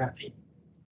main graphene?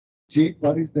 G?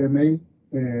 What is the main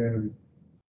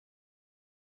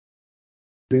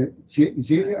the G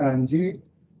and G?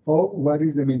 O? What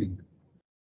is the meaning?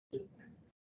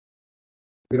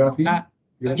 Graphene.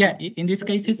 Yeah, in this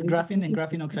case, it's graphene and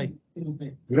graphene oxide.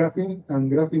 Graphene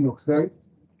and graphene oxide.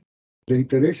 The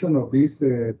interaction of these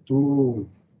two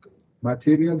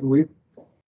materials with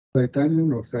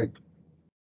titanium oxide.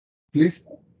 Please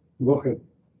go ahead.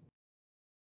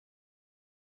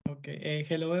 Okay,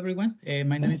 hello everyone.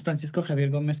 My name is Francisco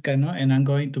Javier Gomez Cano, and I'm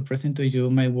going to present to you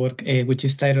my work, which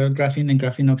is titled Graphene and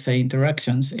Graphene Oxide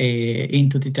Interactions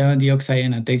into titanium dioxide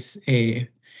anatase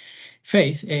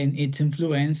phase and its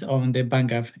influence on the band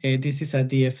gap. This is a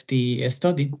DFT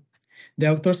study.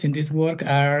 The authors in this work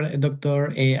are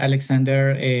Dr.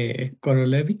 Alexander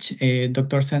Korolevich,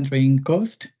 Dr. Sandrine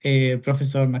Kost,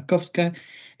 Professor Makovska,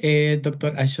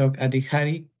 Dr. Ashok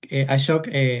Adhikari,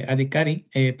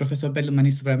 Professor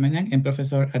Belumani Subramanian, and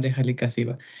Professor Adehali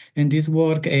Kasiva. And this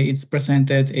work is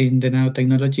presented in the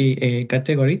nanotechnology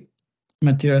category,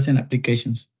 materials and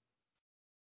applications.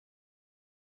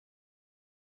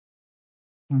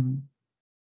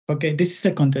 Okay, this is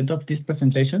the content of this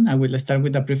presentation. I will start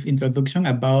with a brief introduction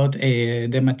about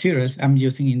the materials I'm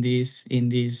using in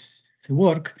this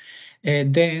work.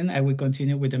 Then I will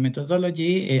continue with the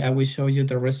methodology. I will show you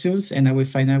the results, and I will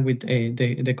final with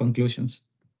the conclusions.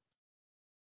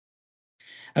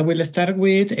 I will start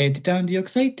with titanium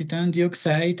dioxide. Titanium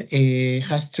dioxide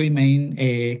has three main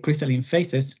crystalline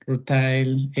phases: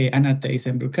 rutile, anatase,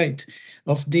 and brucite.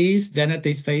 Of these, the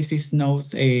anatase phase is known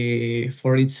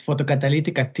for its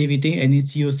photocatalytic activity, and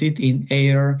it's used in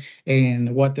air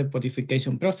and water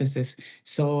purification processes.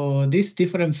 So these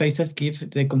different phases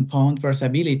give the compound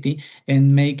versatility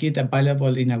and make it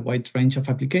available in a wide range of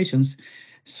applications.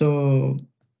 So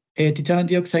titanium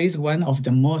dioxide is one of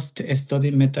the most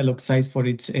studied metal oxides for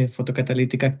its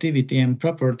photocatalytic activity and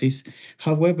properties.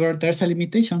 However, there's a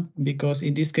limitation because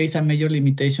in this case, a major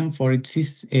limitation for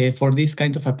for this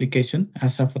kind of application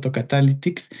as a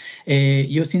photocatalytics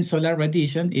using solar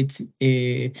radiation, is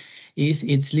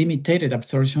its limited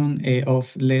absorption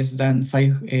of less than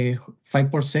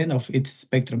 5% of its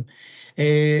spectrum.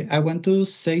 I want to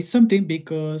say something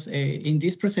because in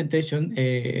this presentation,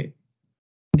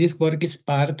 this work is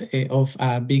part of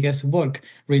a biggest work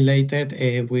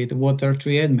related with water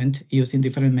treatment using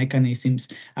different mechanisms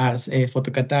as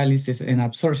photocatalysis and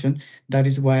absorption. That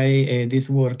is why this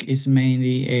work is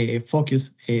mainly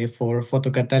focused for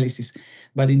photocatalysis.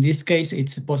 But in this case,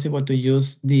 it's possible to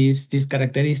use these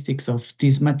characteristics of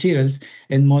these materials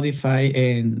and modify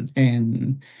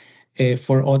and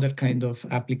for other kind of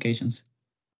applications.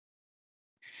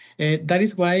 That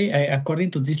is why,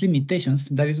 according to these limitations,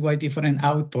 that is why different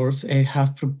authors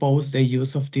have proposed the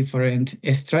use of different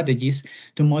strategies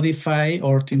to modify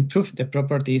or to improve the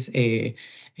properties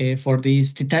for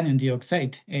this titanium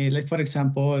dioxide. Like, for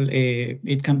example,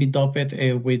 it can be doped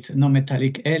with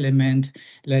non-metallic element,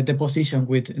 like deposition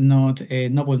with not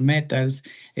noble metals,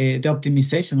 the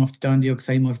optimization of titanium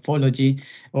dioxide morphology,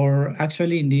 or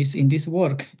actually in this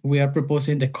work, we are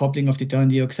proposing the coupling of titanium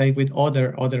dioxide with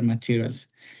other materials.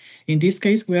 In this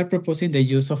case, we are proposing the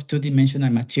use of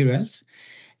two-dimensional materials.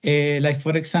 Like,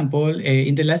 for example,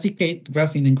 in the last decade,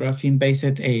 graphene and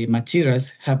graphene-based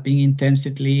materials have been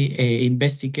intensively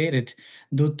investigated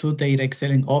due to their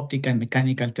excellent optical,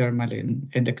 mechanical, thermal, and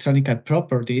electronic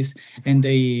properties and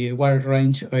the wide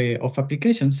range of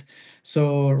applications.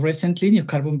 So recently, new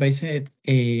carbon-based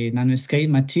nanoscale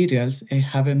materials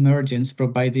have emerged,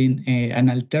 providing an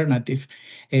alternative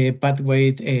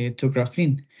pathway to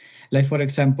graphene. Like, for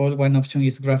example, one option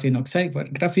is graphene oxide. Where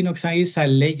graphene oxide is a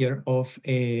layer of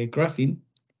graphene,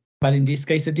 but in this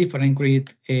case, the difference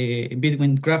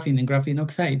between graphene and graphene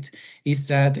oxide is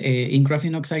that in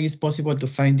graphene oxide, it's possible to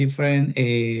find different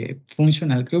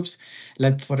functional groups,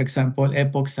 like, for example,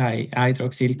 epoxy,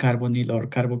 hydroxyl, carbonyl, or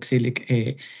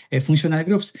carboxylic functional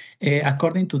groups.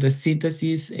 According to the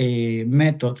synthesis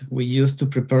method we use to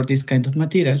prepare this kind of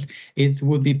material, it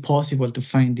would be possible to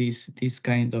find this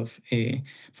kind of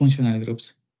functional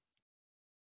groups.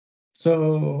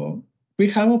 So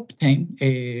we have obtained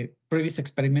previous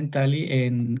experimentally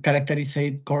and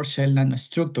characterized core shell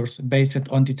nanostructures based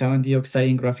on titanium dioxide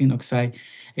and graphene oxide.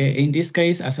 In this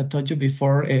case, as I told you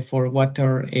before, for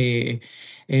water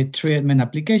treatment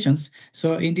applications.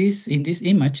 So in this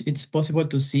image, it's possible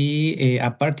to see a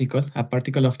particle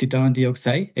of titanium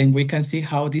dioxide, and we can see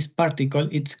how this particle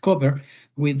is covered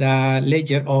with a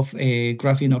layer of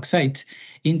graphene oxide.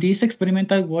 In this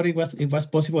experimental work, it was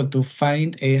possible to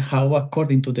find how,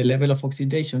 according to the level of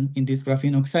oxidation in this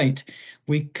graphene oxide,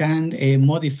 we can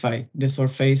modify the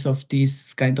surface of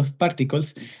these kind of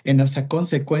particles, and as a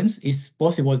consequence, it's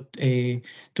possible to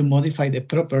modify the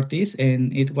properties,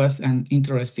 and it was an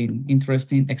interesting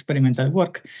experimental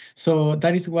work. So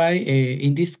that is why,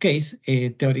 in this case,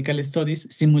 theoretical studies,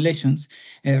 simulations,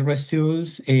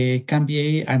 results can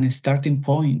be a starting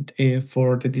point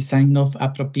for the design of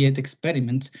appropriate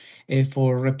experiments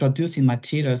for reproducing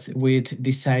materials with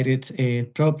desired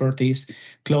properties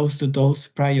close to those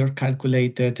prior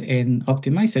calculated and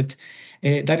optimized.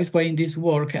 That is why in this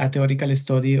work, a theoretical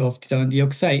study of titanium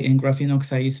dioxide and graphene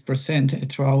oxide is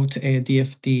present throughout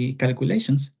DFT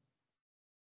calculations.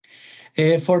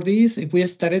 For this, we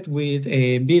started with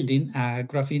building a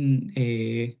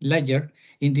graphene layer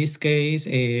In this case,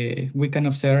 we can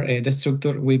observe the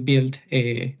structure we built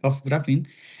of graphene,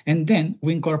 and then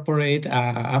we incorporate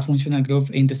a functional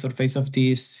group in the surface of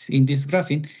this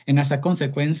graphene, and as a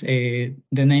consequence, the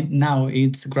name now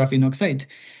is graphene oxide.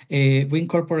 We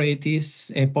incorporate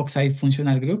these epoxide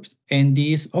functional groups, and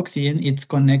this oxygen is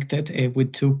connected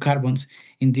with 2 carbons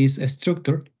in this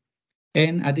structure.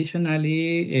 And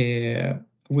additionally,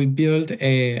 we build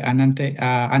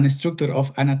an structure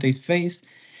of anatase phase,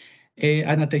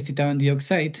 anatase titanium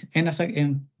dioxide, and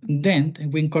then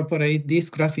we incorporate this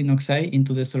graphene oxide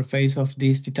into the surface of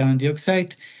this titanium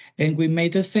dioxide, and we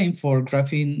made the same for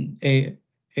graphene and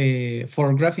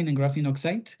graphene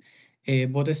oxide.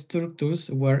 Both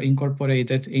structures were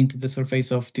incorporated into the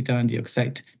surface of titanium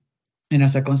dioxide, and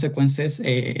as a consequence,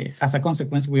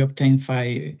 we obtain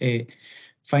five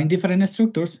different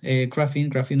structures: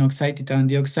 graphene oxide, titanium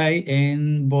dioxide,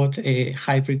 and both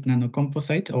hybrid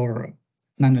nanocomposite or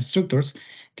nanostructures,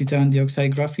 titanium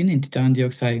dioxide graphene and titanium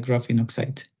dioxide graphene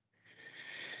oxide.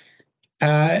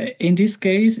 In this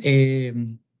case,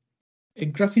 graphene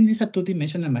is a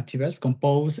two-dimensional material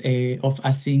composed of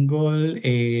a single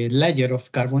layer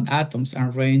of carbon atoms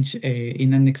arranged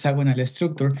in an hexagonal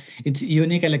structure. Its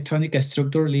unique electronic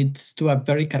structure leads to a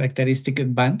very characteristic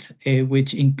band,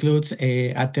 which includes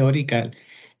a theoretical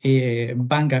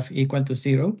band gap equal to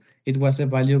 0. It was the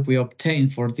value we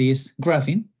obtained for this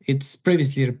graphene. It's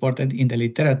previously reported in the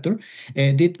literature.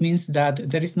 This means that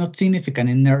there is not significant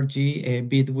energy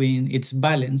between its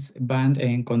valence band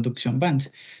and conduction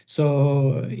band.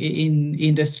 So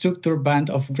in the structure band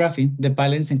of graphene, the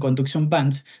valence and conduction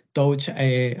bands touch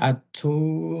at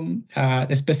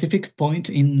a specific point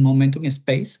in momentum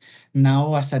space,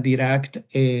 now as a Dirac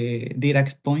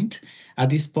point. At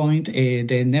this point,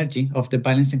 the energy of the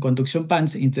valence and conduction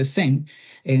bands is the same,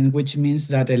 and which means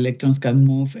that electrons can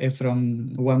move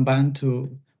from one band to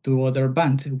other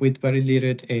band with very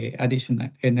little additional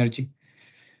energy.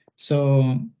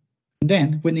 So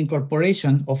then, with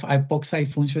incorporation of epoxide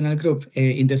functional group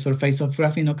in the surface of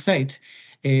graphene oxide,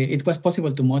 it was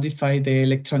possible to modify the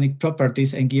electronic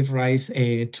properties and give rise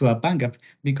to a band gap,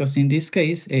 because in this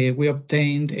case, we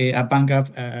obtained a band gap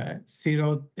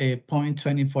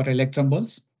 0.24 electron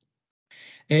volts.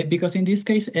 Because in this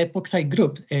case, epoxide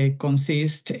group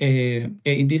consists,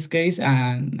 in this case,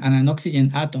 an oxygen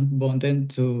atom bonded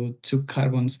to 2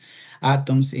 carbons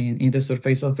atoms in the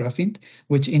surface of graphene,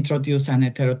 which introduce an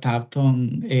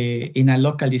heterotatom in a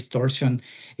local distortion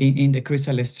in the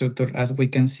crystal structure, as we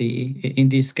can see in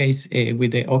this case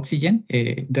with the oxygen.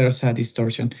 There's a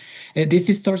distortion. This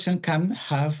distortion can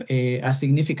have a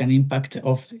significant impact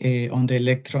on the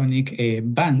electronic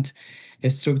band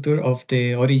structure of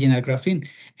the original graphene,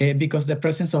 because the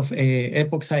presence of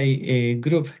epoxide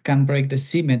group can break the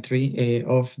symmetry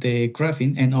of the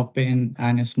graphene and open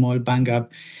a small band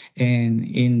gap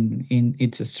in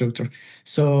its structure.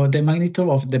 So the magnitude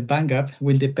of the band gap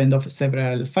will depend on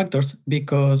several factors,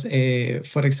 because,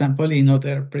 for example, in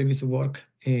other previous work,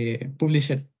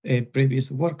 published previous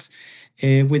works,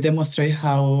 we demonstrate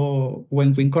how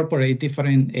when we incorporate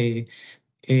different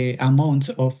amounts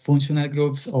of functional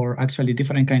groups, or actually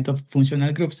different kinds of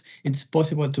functional groups, it's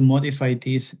possible to modify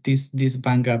this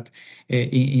band gap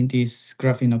in this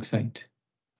graphene oxide.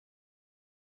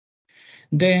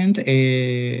 Then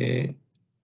the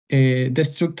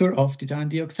structure of titanium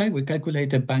dioxide, we calculate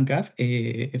the band gap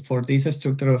for this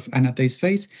structure of anatase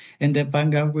phase, and the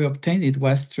band gap we obtained, it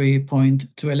was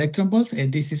 3.2 electron volts.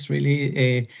 And this is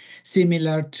really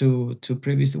similar to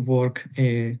previous work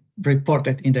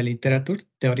reported in the literature,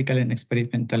 theoretical and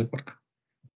experimental work.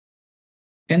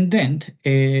 And then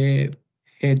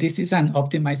this is an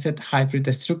optimized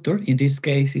hybrid structure. In this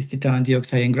case, it's titanium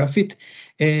dioxide and graphite.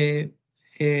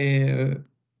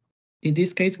 In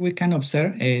this case, we can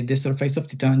observe the surface of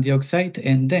titanium dioxide,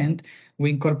 and then we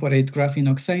incorporate graphene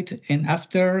oxide. And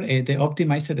after the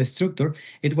optimized structure,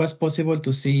 it was possible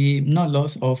to see no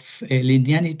loss of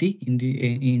linearity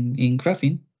in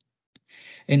graphene.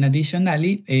 And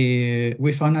additionally,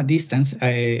 we found a distance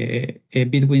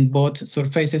between both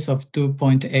surfaces of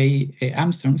 2.8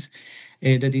 angstroms,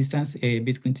 the distance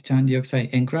between titanium dioxide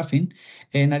and graphene.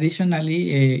 And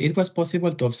additionally, it was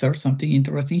possible to observe something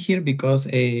interesting here, because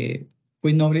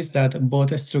we noticed that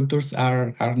both structures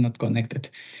are not connected.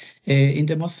 In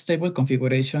the most stable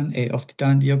configuration of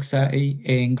titanium dioxide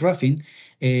and graphene,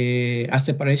 a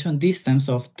separation distance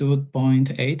of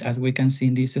 2.8, as we can see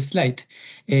in this slide,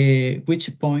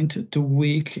 which point to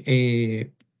weak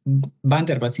van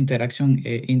der Waals interaction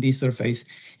in this surface.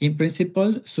 In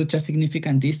principle, such a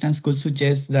significant distance could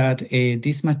suggest that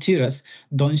these materials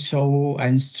don't show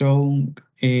a strong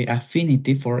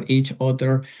affinity for each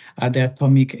other at the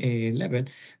atomic level,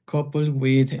 coupled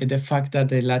with the fact that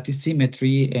the lattice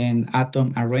symmetry and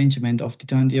atom arrangement of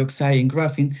titanium dioxide and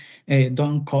graphene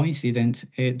don't coincident,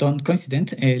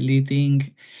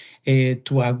 leading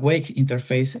to a weak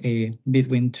interface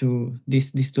between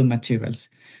these two materials.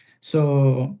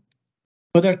 So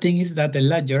other thing is that the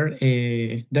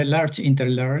large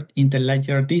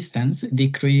interlayer distance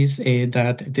decrease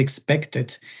that the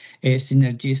expected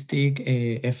synergistic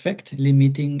effect,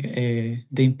 limiting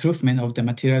the improvement of the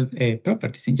material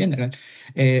properties in general.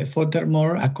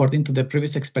 Furthermore, according to the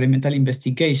previous experimental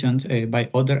investigations by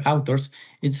other authors,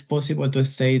 it's possible to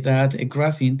say that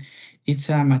graphene it's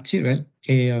a material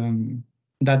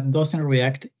that doesn't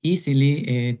react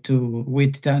easily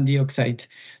with titanium dioxide.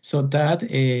 So that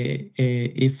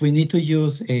if we need to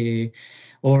use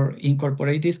or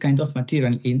incorporate this kind of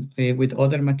material in with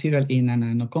other material in a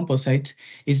nanocomposite,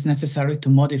 it's necessary to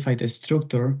modify the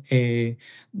structure,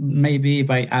 maybe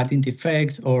by adding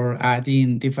defects or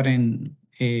adding different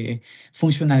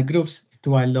functional groups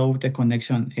to allow the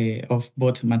connection of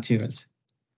both materials.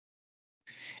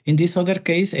 In this other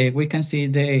case, we can see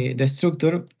the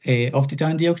structure of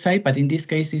titanium dioxide, but in this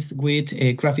case is with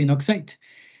graphene oxide.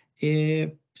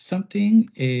 Something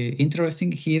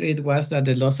interesting here, it was that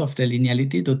the loss of the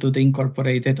linearity due to the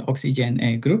incorporated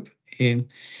oxygen group. And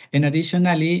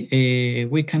additionally,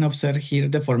 we can observe here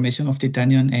the formation of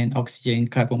titanium and oxygen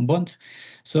carbon bonds.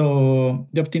 So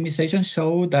the optimization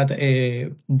show that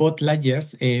both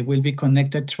layers will be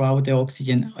connected throughout the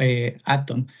oxygen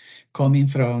atom coming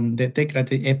from the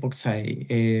degraded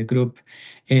epoxide group.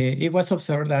 It was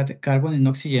observed that carbon and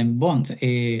oxygen bond of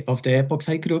the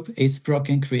epoxide group is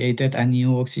broken, created a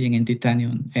new oxygen and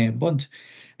titanium bond.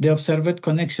 The observed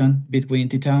connection between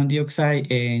titanium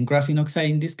dioxide and graphene oxide,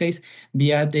 in this case,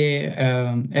 via the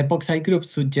epoxide group,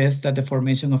 suggests that the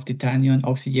formation of titanium,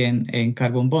 oxygen, and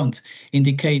carbon bonds,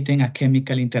 indicating a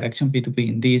chemical interaction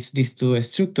between these two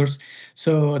structures.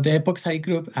 So the epoxide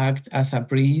group acts as a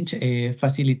bridge,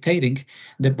 facilitating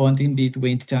the bonding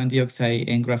between titanium dioxide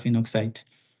and graphene oxide.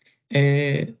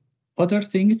 Other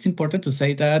thing, it's important to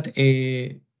say that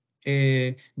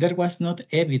there was not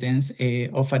evidence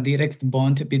of a direct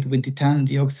bond between titanium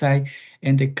dioxide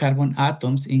and the carbon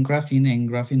atoms in graphene and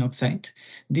graphene oxide.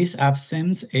 This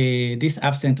absence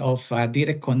of a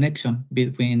direct connection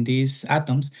between these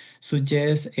atoms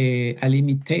suggests a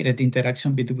limited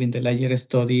interaction between the layer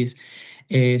studies,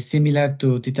 similar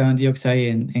to titanium dioxide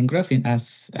and graphene,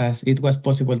 as it was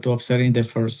possible to observe in the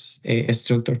first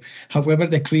structure. However,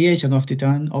 the creation of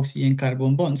titanium oxygen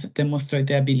carbon bonds demonstrate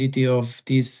the ability of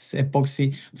these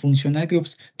epoxy functional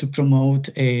groups to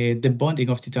promote the bonding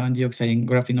of titanium dioxide and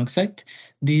graphene oxide.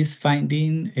 This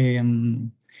finding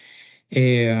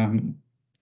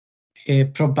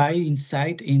provide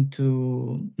insight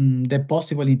into the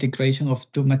possible integration of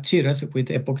two materials with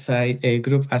epoxide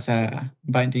group as a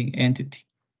binding entity.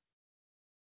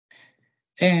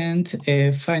 And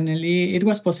finally, it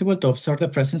was possible to observe the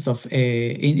presence of,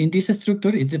 in this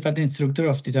structure, it's the pattern structure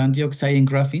of titanium dioxide and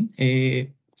graphene.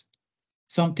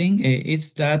 Something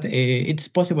is that it's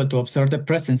possible to observe the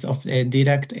presence of a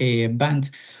direct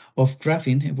band of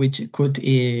graphene, which could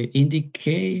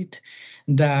indicate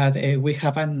that we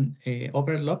have an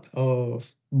overlap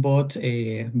of both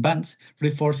bands,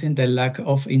 reinforcing the lack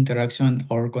of interaction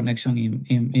or connection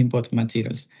in both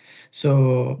materials.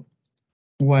 So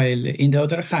while in the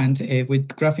other hand, with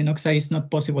graphene oxide, it's not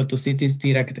possible to see this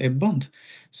direct bond.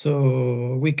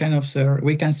 So we can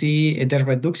see the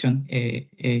reduction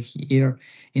here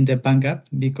in the band gap,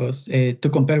 because to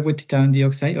compare with titanium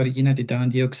dioxide, original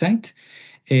titanium dioxide,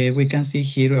 we can see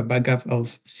here a band gap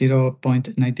of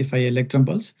 0.95 electron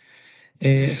volts.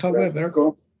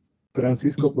 However,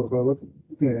 Francisco, por favor,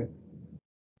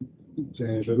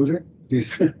 reduce,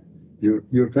 please.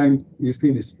 Your time is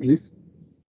finished, please.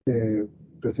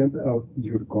 Present out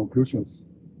your conclusions.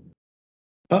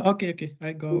 Oh, okay,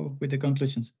 I go with the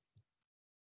conclusions.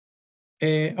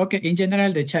 Okay, in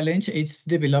general, the challenge is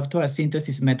developed a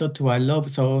synthesis method to allow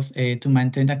us to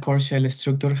maintain a core shell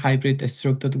structure, hybrid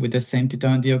structure with the same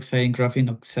titanium dioxide and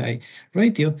graphene oxide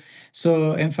ratio.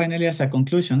 So, and finally, as a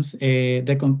conclusions,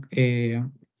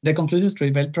 the conclusions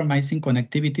reveal promising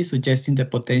connectivity, suggesting the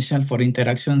potential for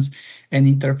interactions and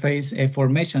interface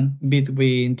formation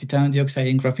between titanium dioxide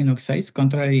and graphene oxides,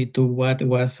 contrary to what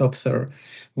was observed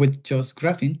with just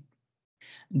graphene.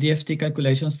 DFT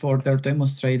calculations further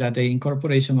demonstrate that the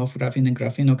incorporation of graphene and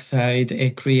graphene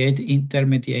oxide create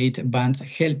intermediate bands,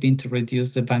 helping to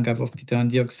reduce the band gap of titanium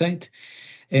dioxide.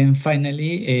 And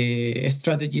finally,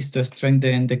 strategies to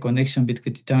strengthen the connection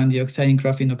between titanium dioxide and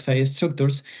graphene oxide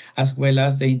structures, as well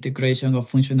as the integration of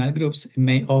functional groups,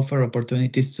 may offer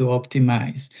opportunities to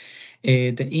optimize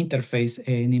the interface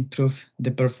and improve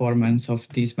the performance of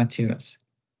these materials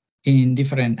in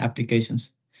different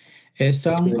applications.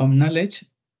 Some knowledge,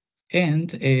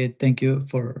 and thank you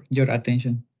for your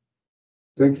attention.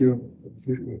 Thank you.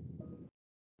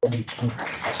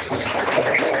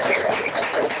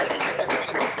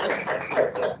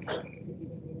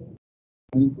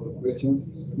 Any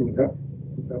questions we have?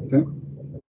 We have time?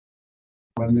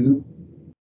 1 minute?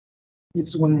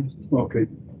 It's 1 minute. Okay.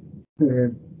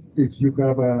 If you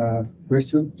have a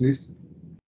question, please.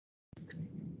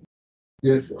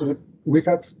 Yes, we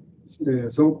have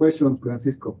some questions,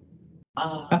 Francisco.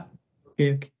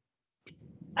 Okay.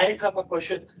 I have a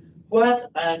question. What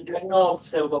kind of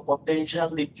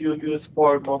pseudo-potential did you use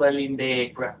for modeling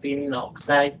the graphene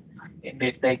oxide and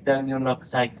the titanium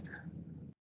oxides?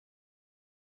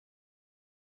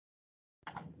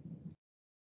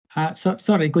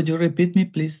 Sorry, could you repeat me,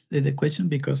 please, the question,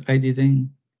 because I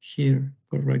didn't hear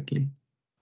correctly.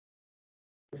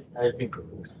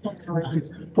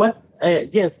 What?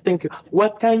 Yes, thank you.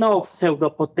 What kind of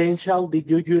pseudo-potential did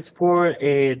you use for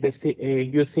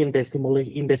using the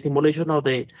simulation of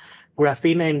the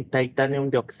graphene and titanium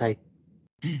dioxide?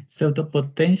 So the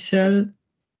potential.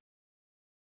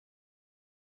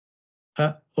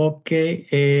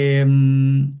 Okay.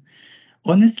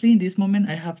 Honestly, in this moment,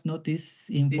 I have not this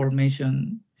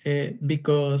information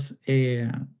because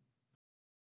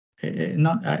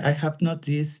no, I have not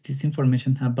this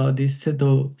information about this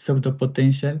pseudo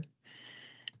potential.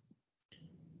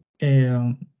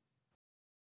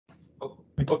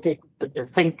 Okay,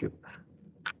 thank you.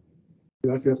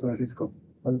 Gracias, Francisco.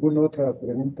 ¿Alguna otra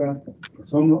pregunta?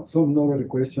 Some other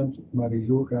questions.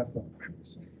 Marilu has a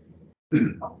question.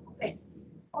 Okay.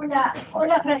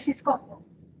 Hola, Francisco.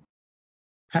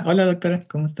 Hola, doctora,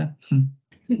 ¿cómo está?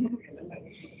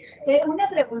 Una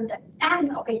pregunta.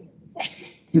 Okay.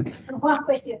 One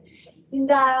question. In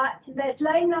the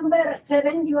slide number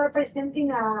 7, you are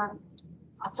presenting a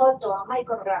photo, a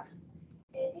micrograph.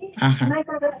 This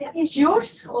micrograph is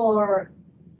yours or?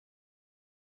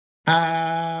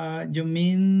 You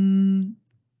mean?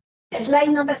 Slide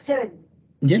number 7.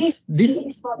 Yes, this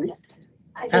is public.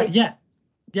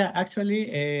 Yeah,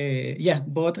 actually,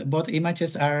 both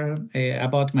images are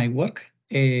about my work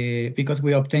because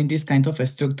we obtained this kind of a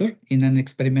structure in an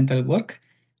experimental work,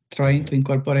 trying to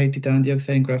incorporate titanium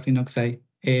dioxide and graphene oxide.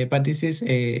 But this is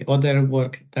other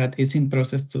work that is in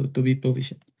process to be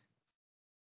published.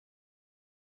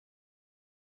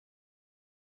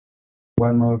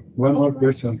 One more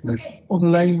question, please.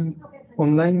 Online.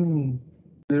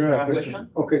 There are a question.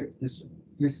 Okay, yes,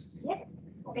 please. Yeah.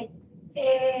 Okay.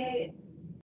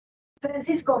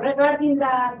 Francisco, regarding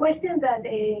the question that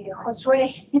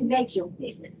Josue makes you,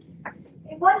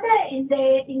 what in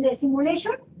the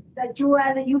simulation that you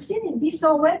are using in this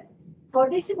software, for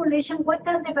this simulation, what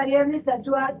are the variables that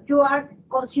you are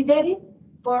considering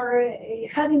for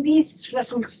having these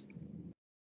results?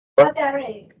 What are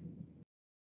the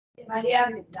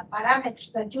variables, the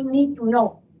parameters that you need to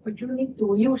know, or you need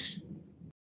to use?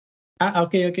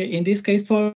 Okay. In this case,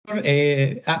 for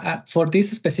this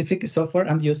specific software,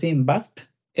 I'm using VASP,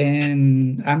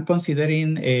 and I'm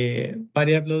considering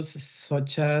variables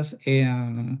such as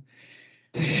the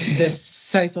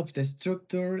size of the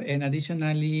structure, and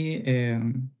additionally,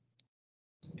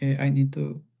 I need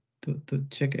to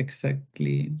check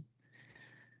exactly.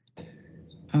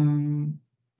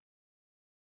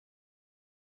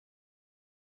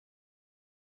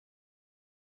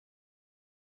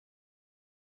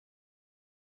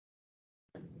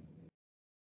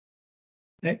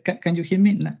 Can you hear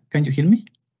me? Can you hear me?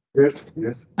 Yes.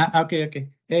 Okay.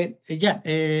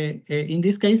 In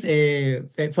this case,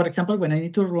 for example, when I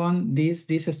need to run these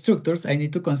structures, I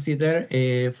need to consider,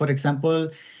 for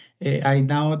example, I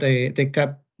know the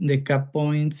cap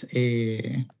points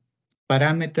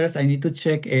parameters. I need to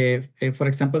check, for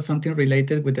example, something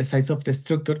related with the size of the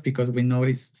structure, because we know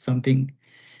it's something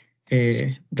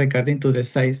regarding to the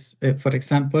size, for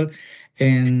example,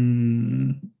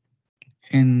 and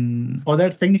other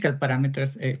technical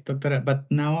parameters, doctora, but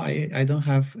now I don't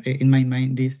have in my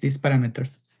mind these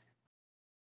parameters.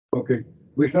 Okay,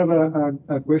 we have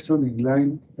a question in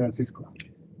line, Francisco.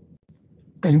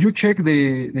 Can you check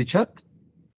the chat?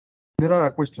 There are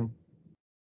a question.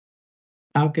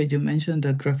 Okay, you mentioned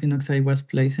that graphene oxide was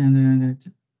placed in.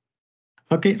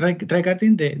 Okay,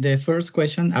 regarding the first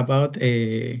question about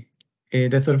the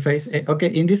surface. Okay,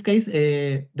 in this case,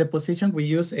 the position we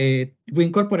use, we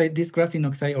incorporate this graphene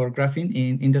oxide or graphene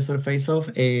in the surface of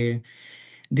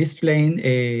this plane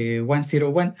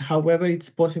 101. However, it's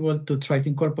possible to try to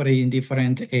incorporate in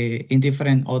different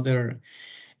other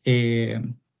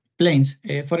planes.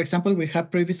 For example, we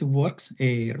have previous works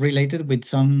related with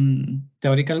some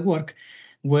theoretical work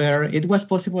where it was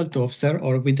possible to observe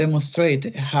or we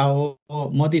demonstrate how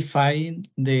modifying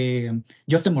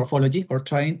just the morphology or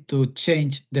trying to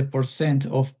change the percent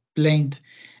of plane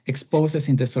exposes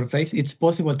in the surface, it's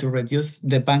possible to reduce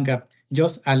the band gap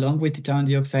just along with titanium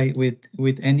dioxide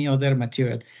with any other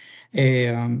material.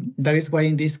 That is why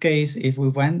in this case, if we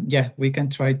want, yeah, we can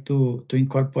try to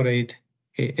incorporate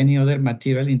any other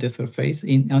material in the surface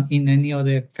in any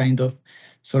other kind of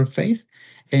surface,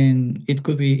 and it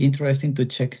could be interesting to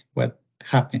check what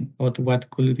happened or what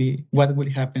will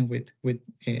happen with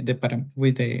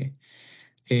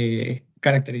the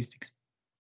characteristics.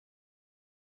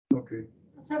 Okay.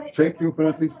 Thank you,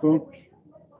 Francisco.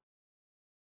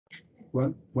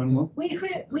 One more. We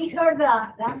heard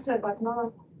the answer, but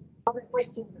no other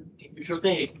question. You show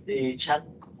the chat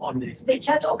on this. The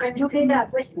chat, or can you read the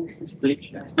question?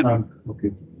 Please.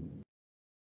 Okay.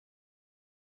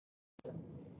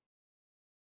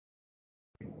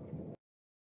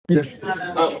 Yes.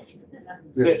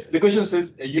 Yes. The question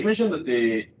says, you mentioned that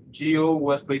the GEO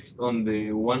was based on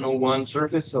the 101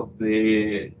 surface of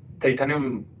the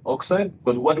titanium oxide,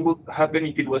 but what would happen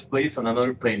if it was placed on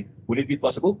another plane? Would it be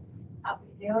possible?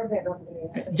 The order of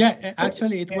the. Yeah,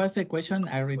 actually, it was a question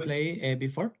I replayed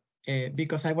before.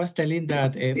 Because I was telling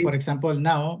that, for example,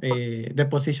 now the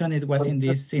position it was in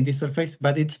this surface,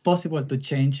 but it's possible to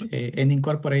change and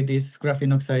incorporate this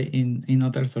graphene oxide in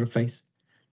other surface.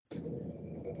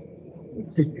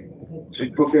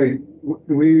 Okay,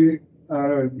 we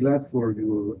are glad for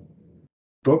your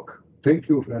talk. Thank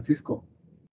you, Francisco.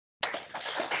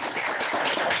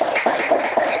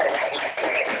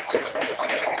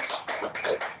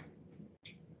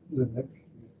 The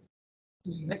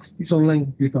Next is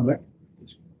online. Is online.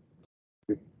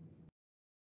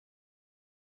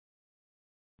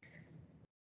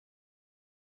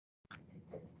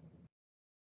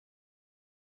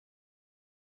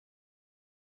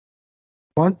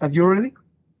 Juan, are you ready?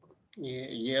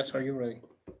 Yes, are you ready?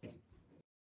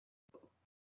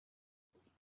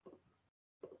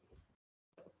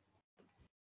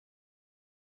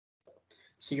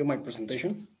 See you my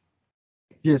presentation?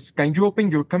 Yes. Can you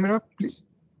open your camera, please?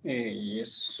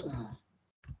 Yes.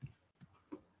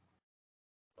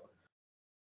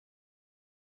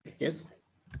 Yes.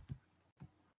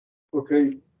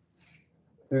 Okay.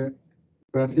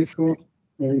 Francisco,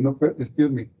 no,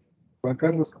 excuse me, Juan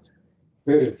Carlos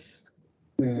Perez.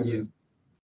 Yes.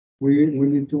 We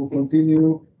need to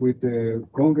continue with the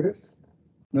Congress.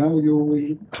 Now you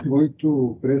will going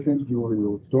to present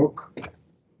your talk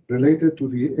related to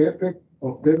the effect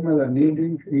of thermal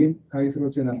annealing in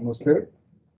hydrogen atmosphere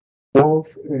of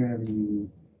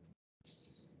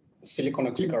Silicon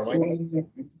oxycarbide.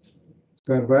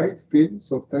 Carbide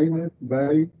films obtained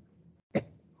by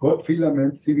hot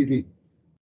filament CVD.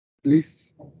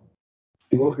 Please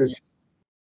go ahead.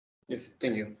 Yes,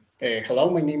 thank you. Hello,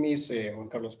 my name is Juan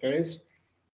Carlos Perez.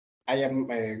 I am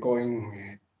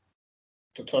going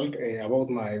to talk about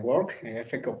my work,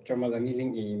 effect of thermal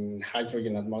annealing in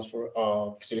hydrogen atmosphere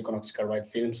of silicon oxycarbide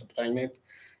films obtained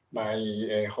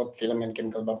by hot filament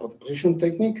chemical vapor deposition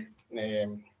technique,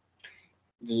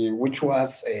 which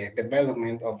was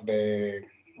development of the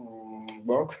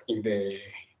work in the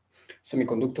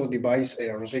Semiconductor Device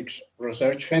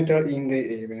Research Center in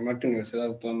the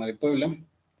Universidad Autónoma de Puebla.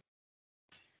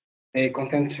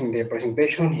 Content in the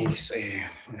presentation is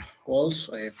walls,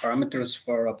 parameters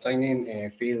for obtaining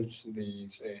fields,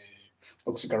 these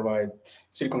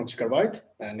silicon oxycarbide,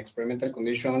 and experimental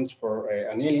conditions for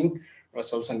annealing,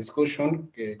 results and discussion,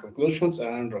 conclusions,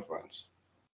 and reference.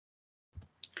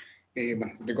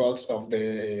 The goals of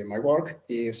my work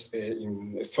is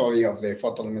in the study of the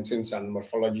photoluminescence and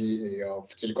morphology of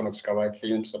silicon oxycarbide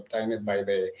films obtained by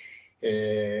the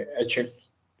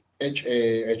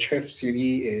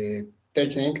HFCD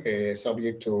technique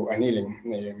subject to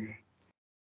annealing.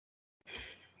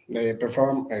 They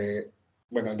perform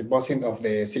depositing of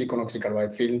the silicon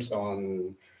oxycarbide films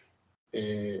on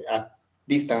at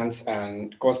distance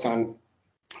and constant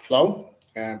flow.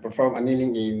 Perform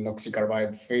annealing in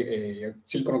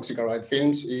silicon oxycarbide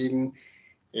films in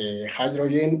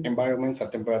hydrogen environments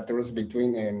at temperatures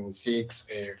between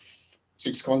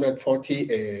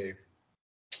 640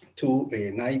 to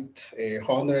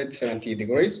 970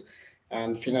 degrees,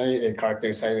 And finally,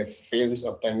 characterize the films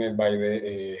obtained by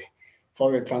the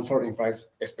Fourier transform infrared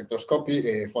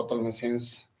spectroscopy,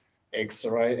 photoluminescence,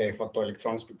 X-ray,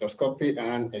 photoelectron spectroscopy,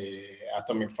 and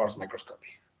atomic force microscopy.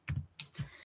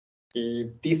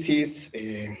 This is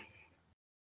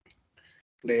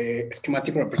the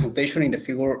schematic representation in the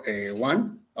figure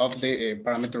 1 of the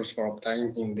parameters for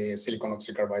obtaining in the silicon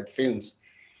oxycarbide films.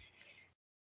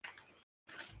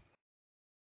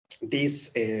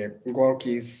 This work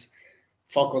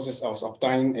focuses on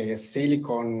obtaining a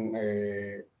silicon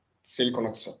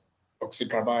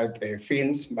oxycarbide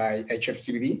films by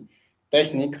HFCVD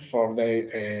technique for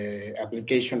the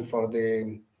application for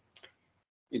the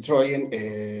hydrogen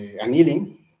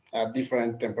annealing at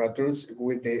different temperatures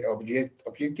with the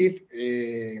objective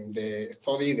the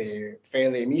study the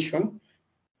failed emission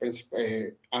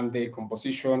and the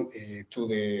composition to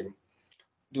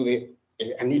the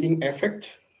annealing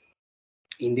effect.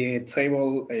 In the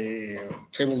table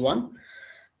 1,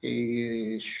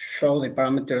 show the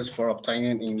parameters for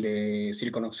obtaining in the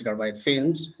silicon oxycarbide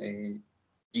films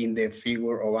in the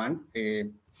figure 1.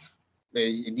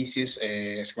 This is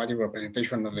a schematic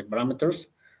representation of the parameters.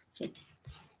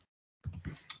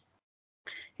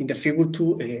 In the figure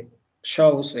 2,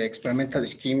 shows the experimental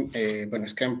scheme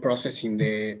process in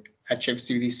the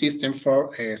HFCVD system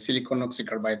for silicon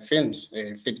oxycarbide films,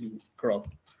 fitting crop.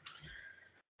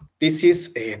 This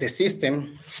is the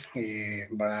system,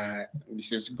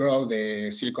 this is grow the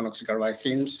silicon oxycarbide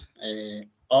films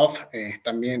of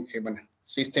también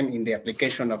system in the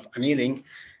application of annealing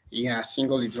in a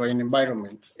single hydrogen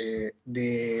environment.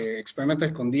 The experimental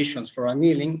conditions for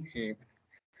annealing,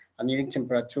 annealing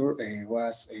temperature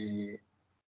was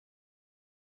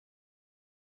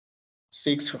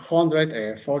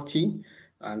 640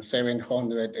 and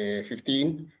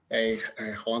 715,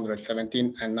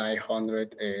 817 and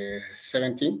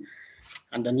 917,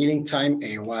 and the annealing time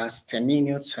was 10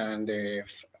 minutes, and the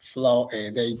flow,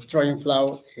 the hydrogen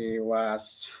flow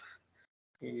was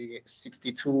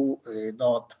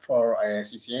 62.4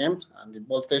 ccm, and the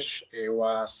voltage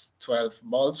was 12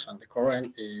 volts, and the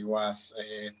current was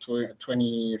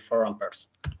 24 amperes.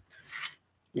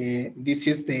 This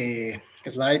is the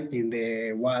slide in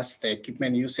the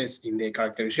equipment uses in the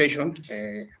characterization,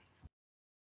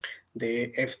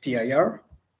 the FTIR,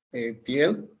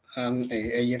 PL, and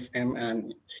AFM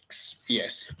and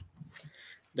XPS.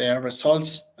 The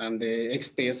results and the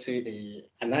XPS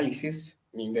analysis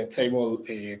in the table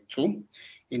 2.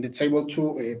 In the table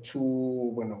 2,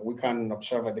 we can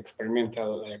observe the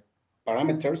experimental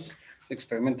parameters.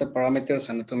 Experimental parameters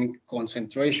and atomic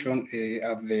concentration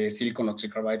of the silicon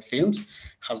oxycarbide films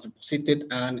has deposited,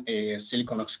 and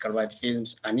silicon oxycarbide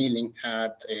films annealing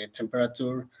at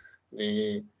temperature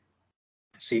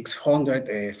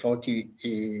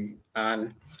 640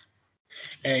 and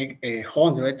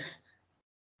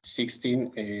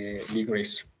 816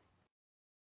 degrees.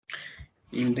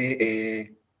 In the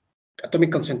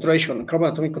atomic concentration,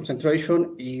 carbon atomic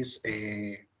concentration is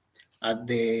at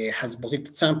the has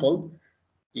deposited sample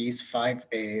is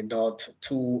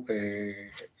 5.2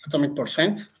 atomic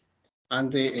percent,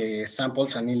 and the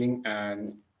samples annealing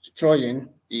and hydrogen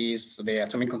is the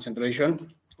atomic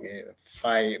concentration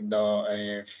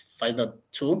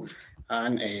 5.2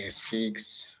 and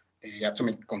 6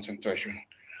 atomic concentration.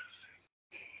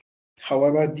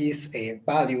 However, these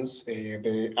values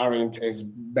they aren't as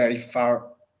very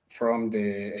far from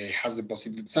the has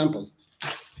deposited sample.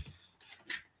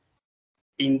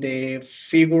 In the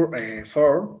figure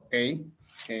 4a,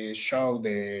 show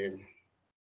the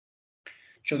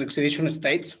oxidation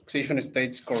states. Oxidation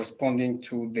states corresponding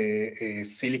to the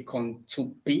silicon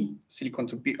 2p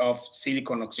of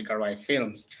silicon oxycarbide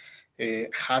films.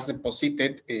 Has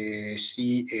deposited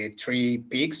C3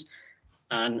 peaks,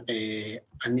 and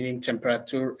annealing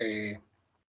temperature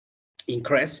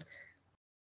increase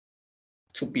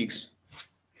 2 peaks.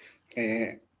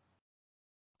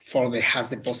 For the has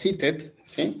deposited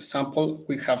sample,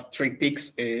 we have 3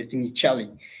 peaks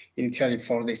initially. Initially,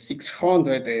 for the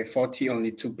 640,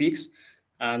 only 2 peaks,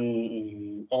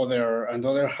 and on the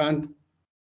other hand,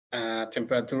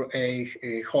 temperature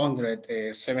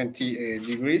 870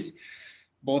 degrees.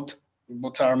 Both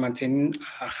are maintaining.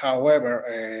 However,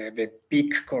 the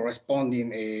peak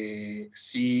corresponding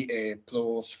C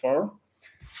plus 4,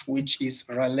 which is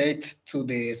related to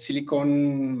the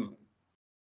silicon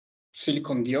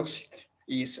dioxide,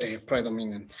 is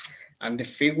predominant. And the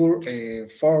figure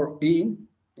 4b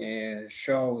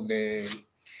show the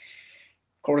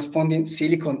corresponding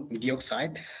silicon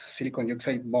dioxide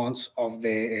bonds of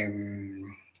the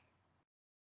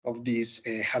of this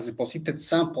has deposited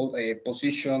sample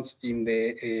positions in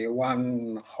the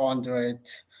 100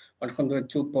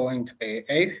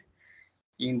 102.8.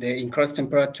 In the increased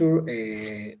temperature,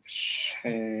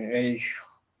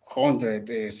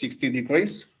 860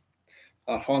 degrees,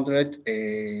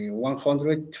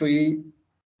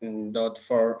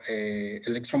 103.4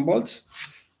 electron volts.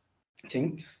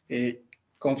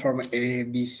 Conform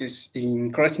this is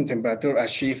increasing temperature, a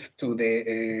shift to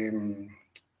the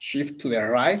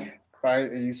right.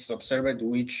 Right is observed,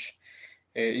 which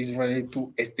is related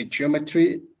to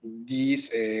stoichiometry. This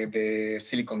the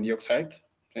silicon dioxide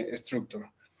structure.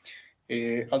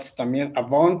 Also también a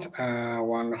bond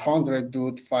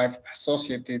 100.5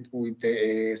 associated with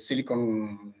the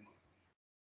silicon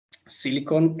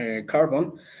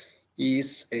carbon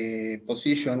is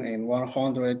positioned in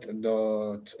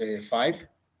 100.5,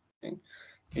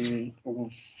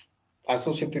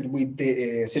 associated with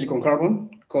the silicon carbon,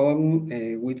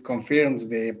 which confirms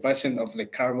the presence of the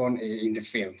carbon in the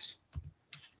films.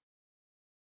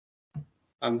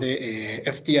 And the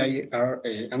FTIR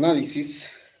analysis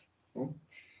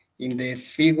in the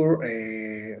figure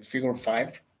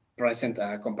 5 present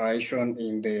a comparison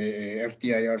in the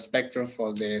FTIR spectrum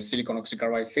for the silicon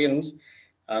oxycarbide films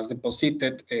as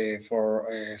deposited for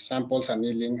samples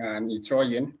annealing and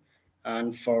nitrogen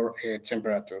and for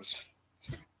temperatures.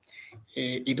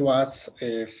 It was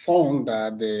found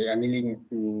that the annealing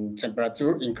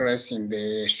temperature increased in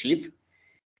the shift.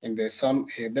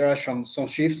 There are some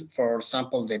shifts. For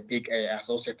example, the peak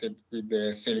associated with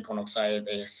the silicon oxide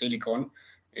silicon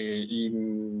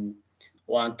in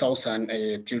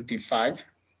 1035.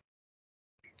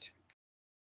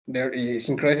 There is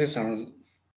increases on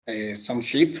some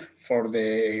shift for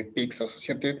the peaks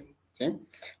associated,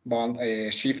 but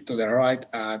shift to the right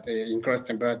at increased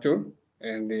temperature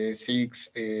and the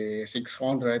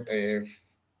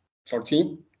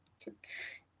 614.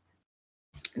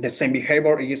 The same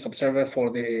behavior is observed for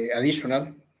the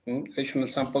additional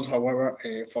samples, however,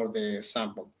 for the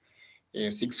sample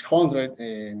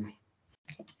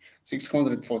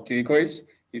 640 degrees,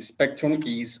 the spectrum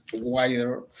is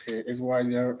wider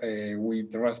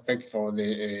with respect for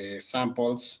the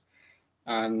samples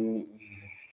and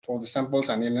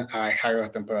in a higher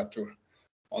temperature.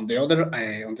 On the other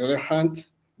hand,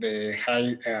 the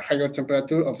higher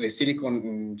temperature of the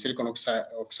silicon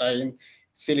oxide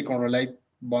silicon related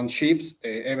bond shifts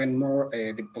even more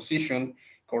the position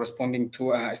corresponding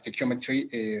to a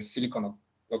stoichiometry silicon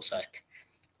oxide.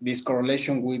 This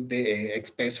correlation with the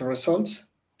expressed results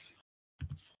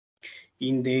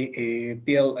in the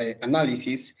PL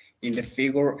analysis in the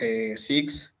figure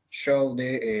 6 show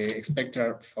the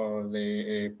spectra for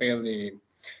the PL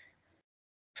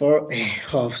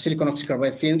of silicon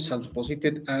oxycarbide films as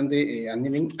deposited and the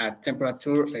annealing at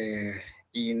temperature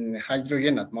in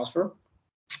hydrogen atmosphere.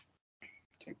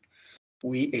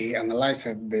 We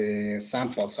analyzed the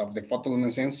samples of the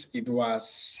photoluminescence. It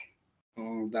was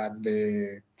that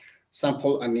the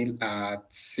sample annealed at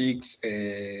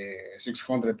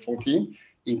 640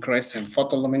 increase in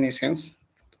photoluminescence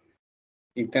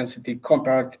intensity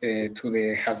compared to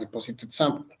the has deposited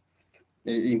sample.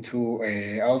 Into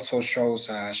also shows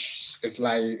a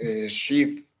slight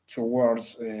shift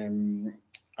towards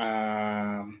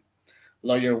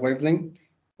lower wavelength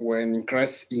when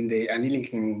increase in the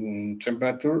annealing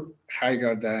temperature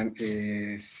higher than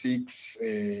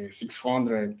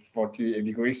 640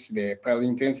 degrees. The PL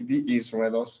intensity is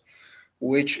reduced,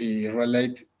 which is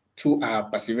related to a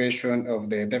passivation of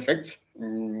the defect.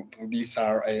 These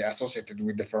are associated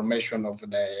with the formation of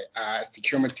the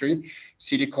stoichiometry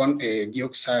silicon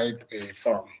dioxide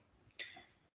form.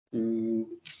 To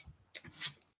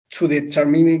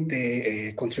determine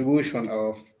the contribution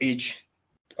of each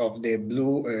of the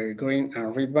blue, green,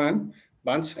 and red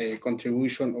bands, a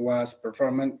contribution was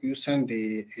performed using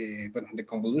the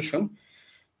convolution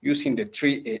using the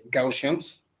three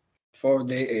Gaussians for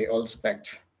the all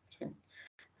spectrum,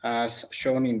 as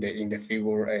shown in the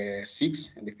figure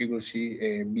 6. And the figure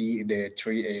C be the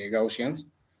three Gaussians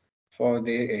for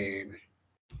the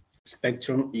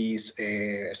spectrum is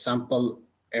sample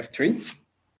F3,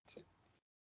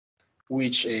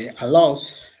 which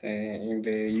allows in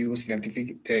the use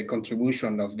identify the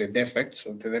contribution of the defects.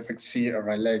 So the defects here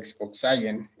relax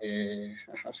oxygen,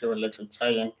 zero relax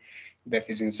oxygen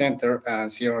deficit center,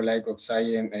 and zero relax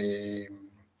oxygen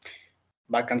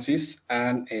vacancies,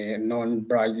 and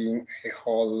non-bridging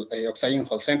oxygen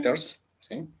hole centers.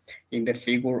 See? In the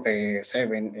figure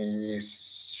 7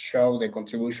 is show the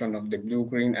contribution of the blue,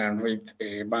 green, and red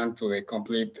band to the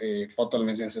complete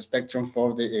photoluminescence spectrum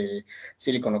for the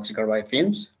silicon oxycarbide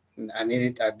films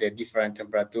annealed at the different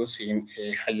temperatures in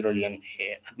hydrogen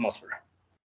atmosphere.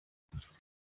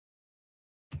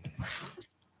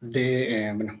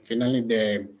 Finally,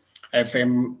 the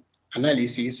FM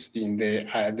analysis in the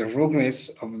roughness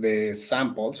of the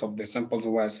samples.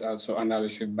 Was also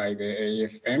analyzed by the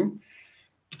AFM.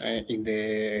 In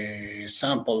the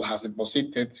sample has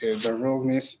deposited, the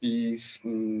roughness is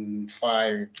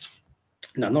 5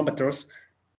 nanometers,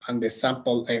 and the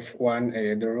sample F1,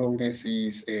 the roughness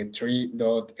is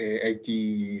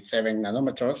 3.87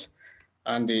 nanometers,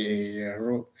 and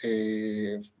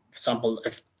the sample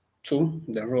F2,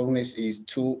 the roughness is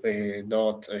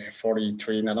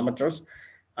 2.43 nanometers,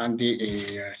 and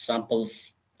the sample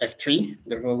F3,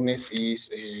 the roughness is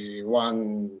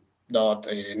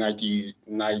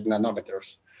 1.99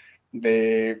 nanometers.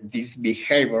 This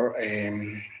behavior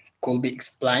could be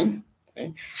explained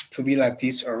to be like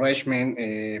this enrichment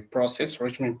process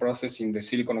in the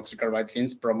silicon oxycarbide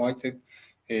films promoted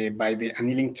by the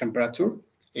annealing temperature.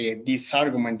 This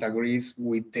argument agrees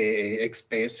with the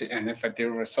XPS and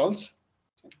effective results.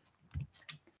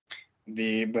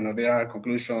 There are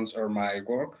conclusions of my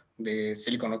work. The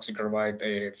silicon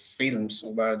oxycarbide films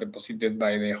were deposited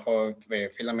by the hot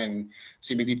filament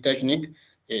CVD technique,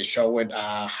 showed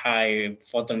a high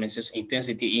photoemission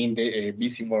intensity in the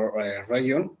visible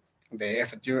region. The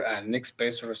effective and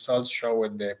XPS results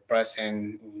showed the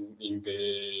presence of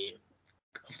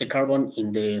the carbon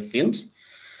in the films.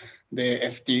 The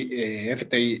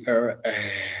FTR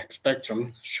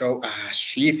spectrum show a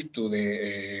shift to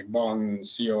the bond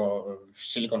CO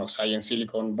silicon oxide and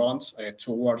silicon bonds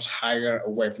towards higher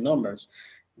wave numbers.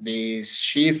 This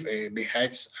shift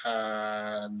behaves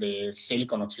the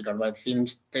silicon oxycarbide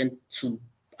films tend to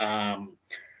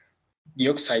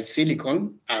deoxide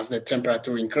silicon as the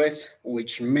temperature increase,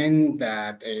 which meant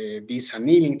that these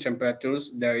annealing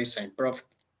temperatures, there is an improvement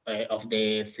of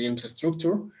the film's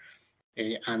structure.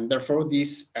 And therefore,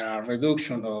 this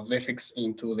reduction of defects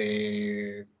into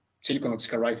the silicon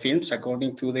oxycarbide films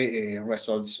according to the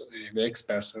results, the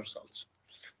experts' results.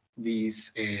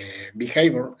 This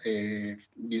behavior,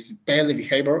 this PL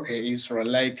behavior is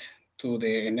related to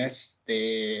the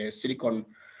silicon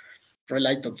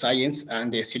related of science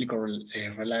and the silicon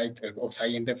related of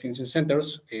science deficiency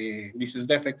centers. These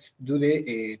defects due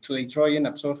to the nitrogen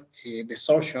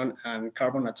desorption and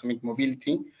carbon atomic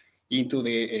mobility into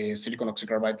the silicon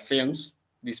oxycarbide films.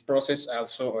 This process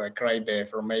also creates the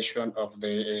formation of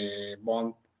the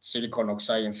bond silicon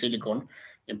oxide and silicon,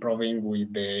 improving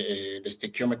with the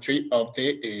stoichiometry of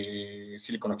the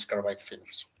silicon oxycarbide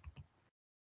films.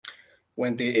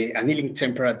 When the annealing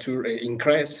temperature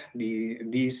increases,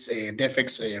 these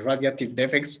defects, radiative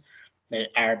defects,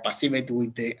 are passivated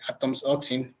with the atoms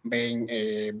oxygen being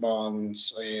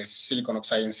bonds silicon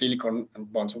oxide and silicon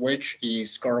bonds, which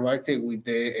is correlated with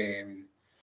the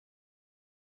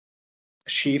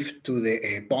shift to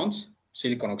the bonds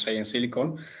silicon oxide and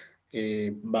silicon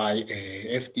by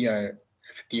FTIR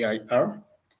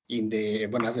in the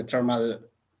as the thermal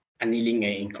annealing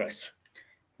increase.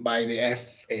 By the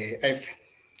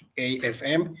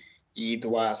AFM, it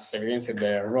was evidenced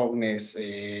the roughness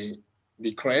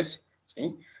decrease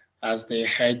as the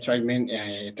high treatment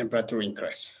temperature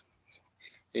increase.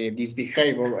 This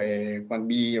behavior can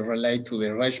be related to the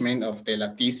enrichment of the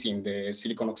lattice in the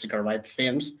silicon oxycarbide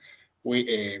films,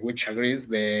 which agrees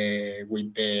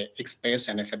with the XPS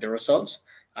and FT results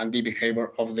and the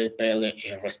behavior of the PL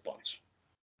response.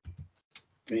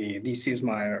 This is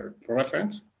my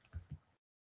reference.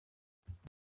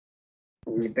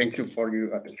 Thank you for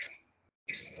your attention.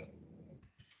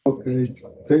 Okay,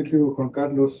 thank you, Juan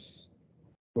Carlos,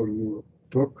 for your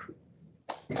talk.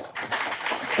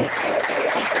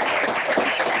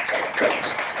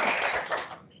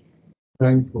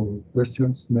 Time for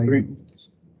questions. Maybe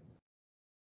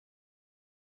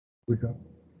we have.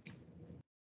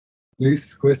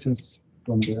 Please, questions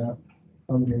from the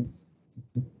audience.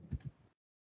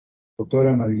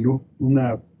 Doctora Marilu,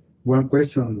 one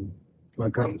question,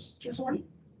 Juan Carlos. Just one.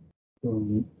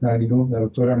 Marilu, la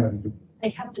doctora Marilu. I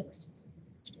have two questions.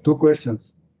 Two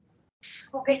questions.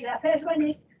 Okay, the first one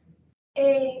is,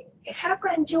 how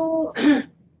can you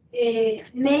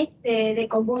make the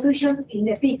convolution in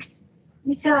the peaks?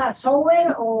 Is a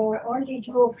software or only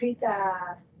you fit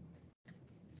a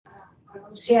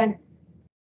Gaussian?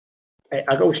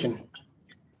 A Gaussian.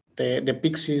 The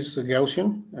peaks is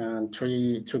Gaussian and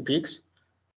three peaks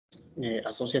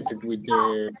associated with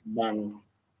the band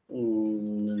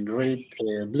red,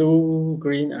 blue,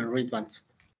 green, and red bands.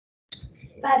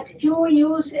 But you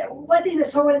use, what is the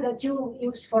software that you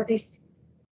use for this?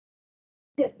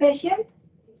 The special?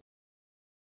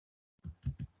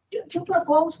 You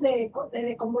propose the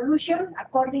convolution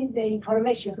according to the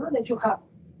information, no, that you have.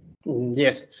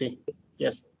 Yes, see,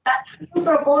 yes. You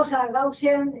propose a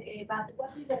Gaussian, but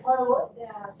what is the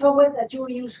software that you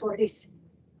use for this?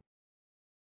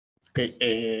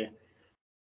 Okay.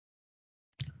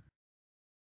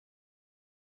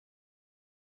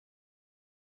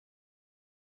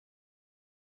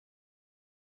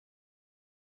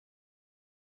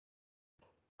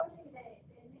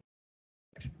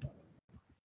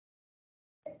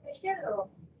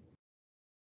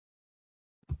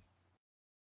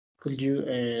 Could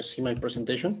you see my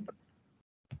presentation?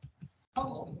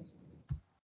 Oh.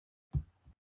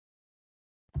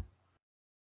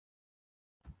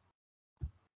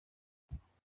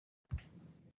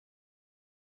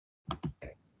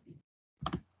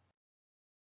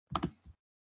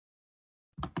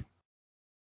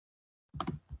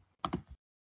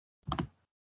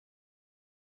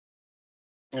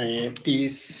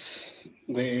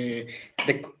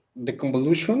 The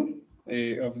convolution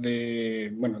of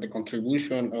the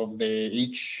contribution of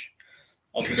each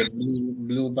of the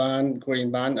blue band,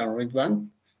 green band, and red band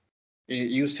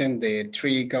using the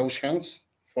three Gaussians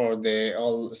for the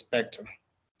all spectrum.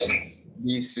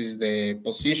 This is the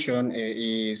position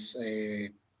is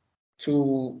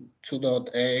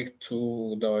 2.8,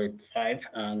 2.5,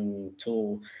 and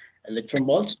 2 electron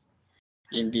volts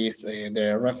in this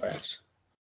the reference.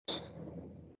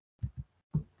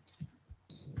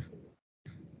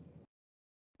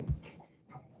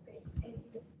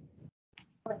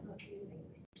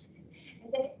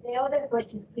 The other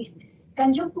question, please.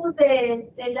 Can you put the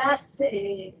last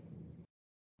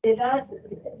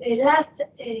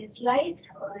slide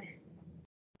or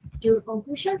your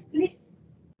conclusions, please?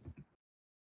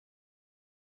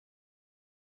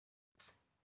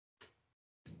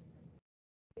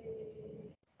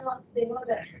 No, the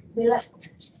last.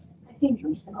 I think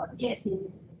it's not. Yes.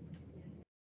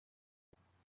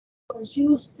 Because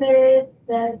you said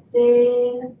that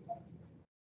the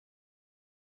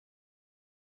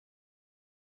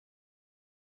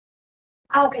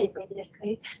okay, yes,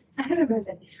 I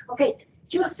remember. Okay,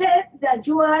 you said that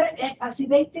you are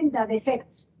passivating the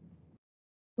defects,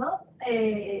 no?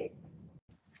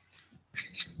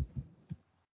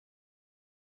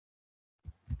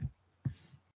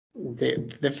 The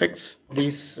defects,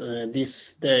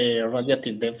 the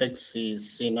radiative defects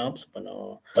is synapse, but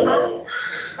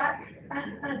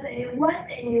what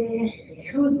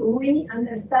should we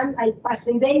understand by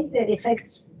passivate the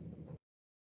defects?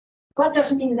 What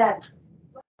does mean that?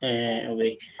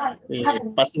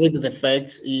 Passivate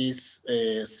defects is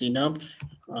synapse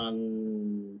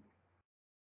and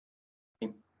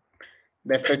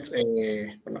defects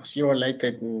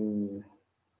C-related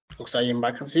oxygen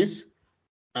vacancies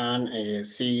and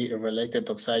C-related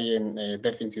oxygen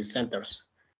deficit centers.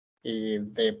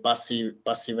 The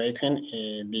passivating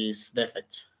these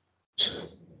defects.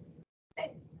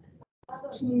 What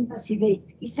does mean passivate?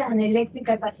 Is it an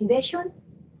electrical passivation?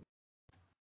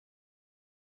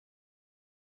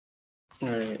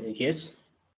 Yes.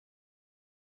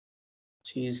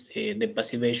 She is the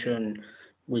passivation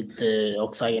with the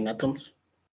oxygen atoms.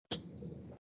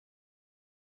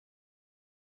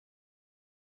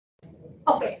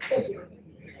 Okay, thank you.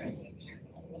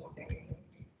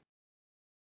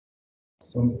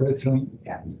 Some question.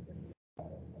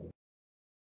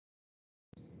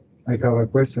 I have a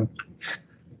question.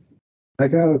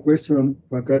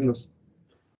 Juan Carlos.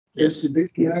 Yes. In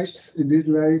these slides,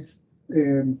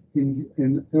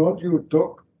 in all your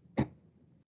talk,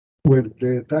 well,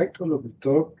 the title of the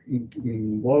talk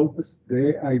involves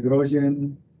the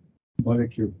hydrogen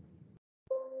molecule,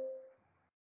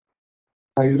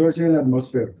 hydrogen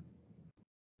atmosphere.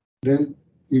 Then,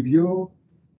 if you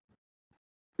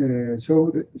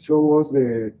show us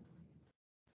the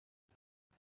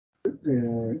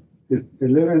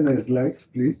 11 slides,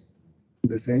 please,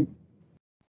 the same.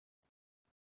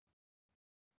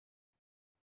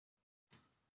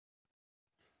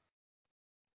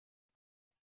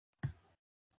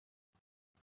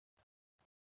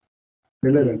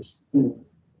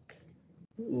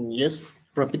 Yes,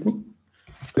 repeat me.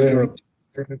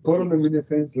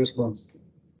 Photoluminescence response.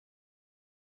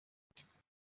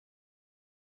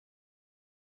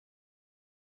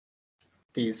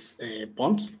 These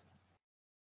bonds.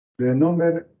 The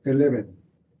number 11.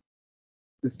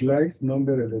 The slides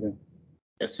number 11.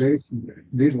 Yes.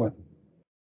 This one.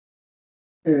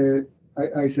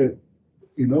 I said,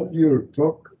 in all your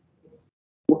talk,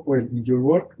 well, in your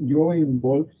work, you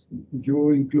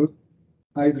include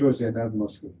hydrogen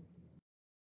atmosphere.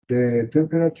 The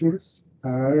temperatures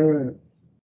are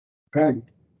high.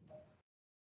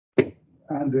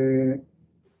 And the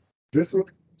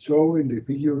result shown in the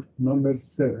figure number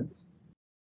 7,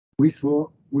 we saw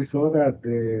that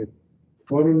the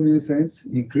photoluminescence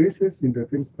increases in the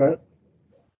first part,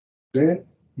 then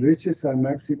reaches a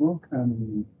maximum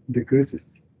and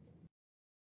decreases.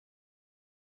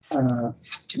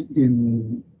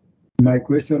 In my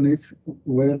question is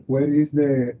what is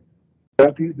the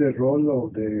role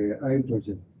of the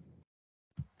hydrogen?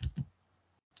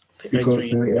 Because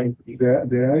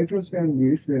the hydrogen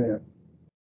is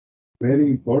very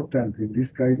important in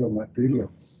this kind of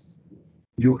materials.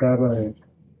 You have a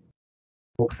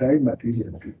oxide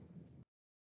material.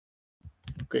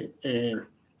 Okay.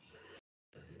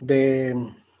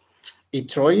 The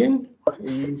nitrogen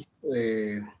is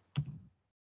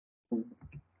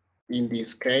in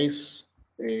this case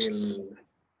el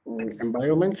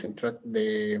environment,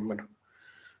 bueno,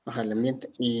 el ambiente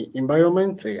y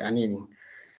environment annealing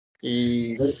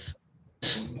is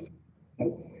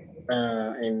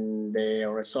in the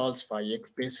results by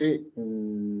XPC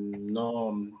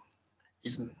no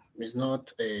is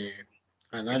not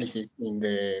analysis in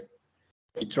the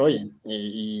nitrogen,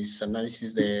 is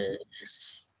analysis the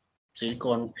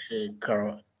silicon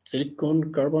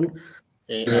carbon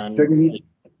and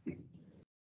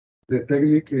the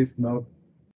technique is not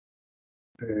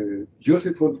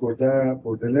useful for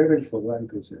the levels of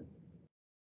hydrogen.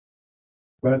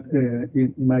 But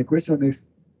my question is,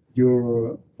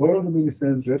 your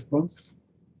photoluminescence response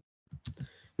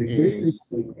decreases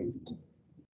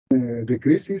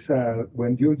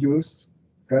when you use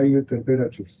higher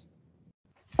temperatures.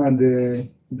 And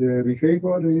the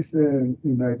behavior is, in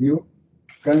my view,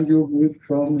 can you give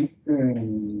some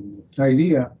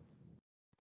idea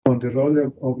on the role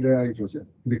of the hydrogen?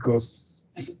 Because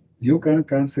you can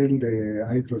cancel the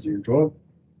hydrogen role.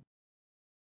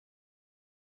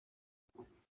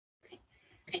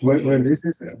 Well, this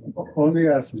is only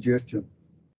a suggestion.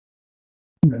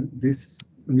 And this,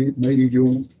 maybe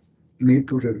you need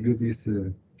to review this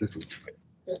result.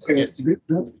 Yes.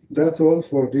 That's all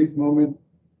for this moment,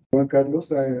 Juan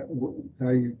Carlos.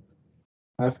 I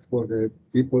ask for the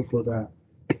people for the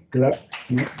clap.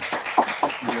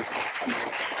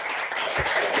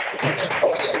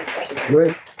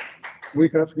 Well, we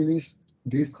have finished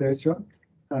this session,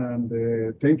 and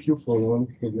thank you for all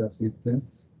for your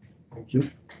assistance. Thank you.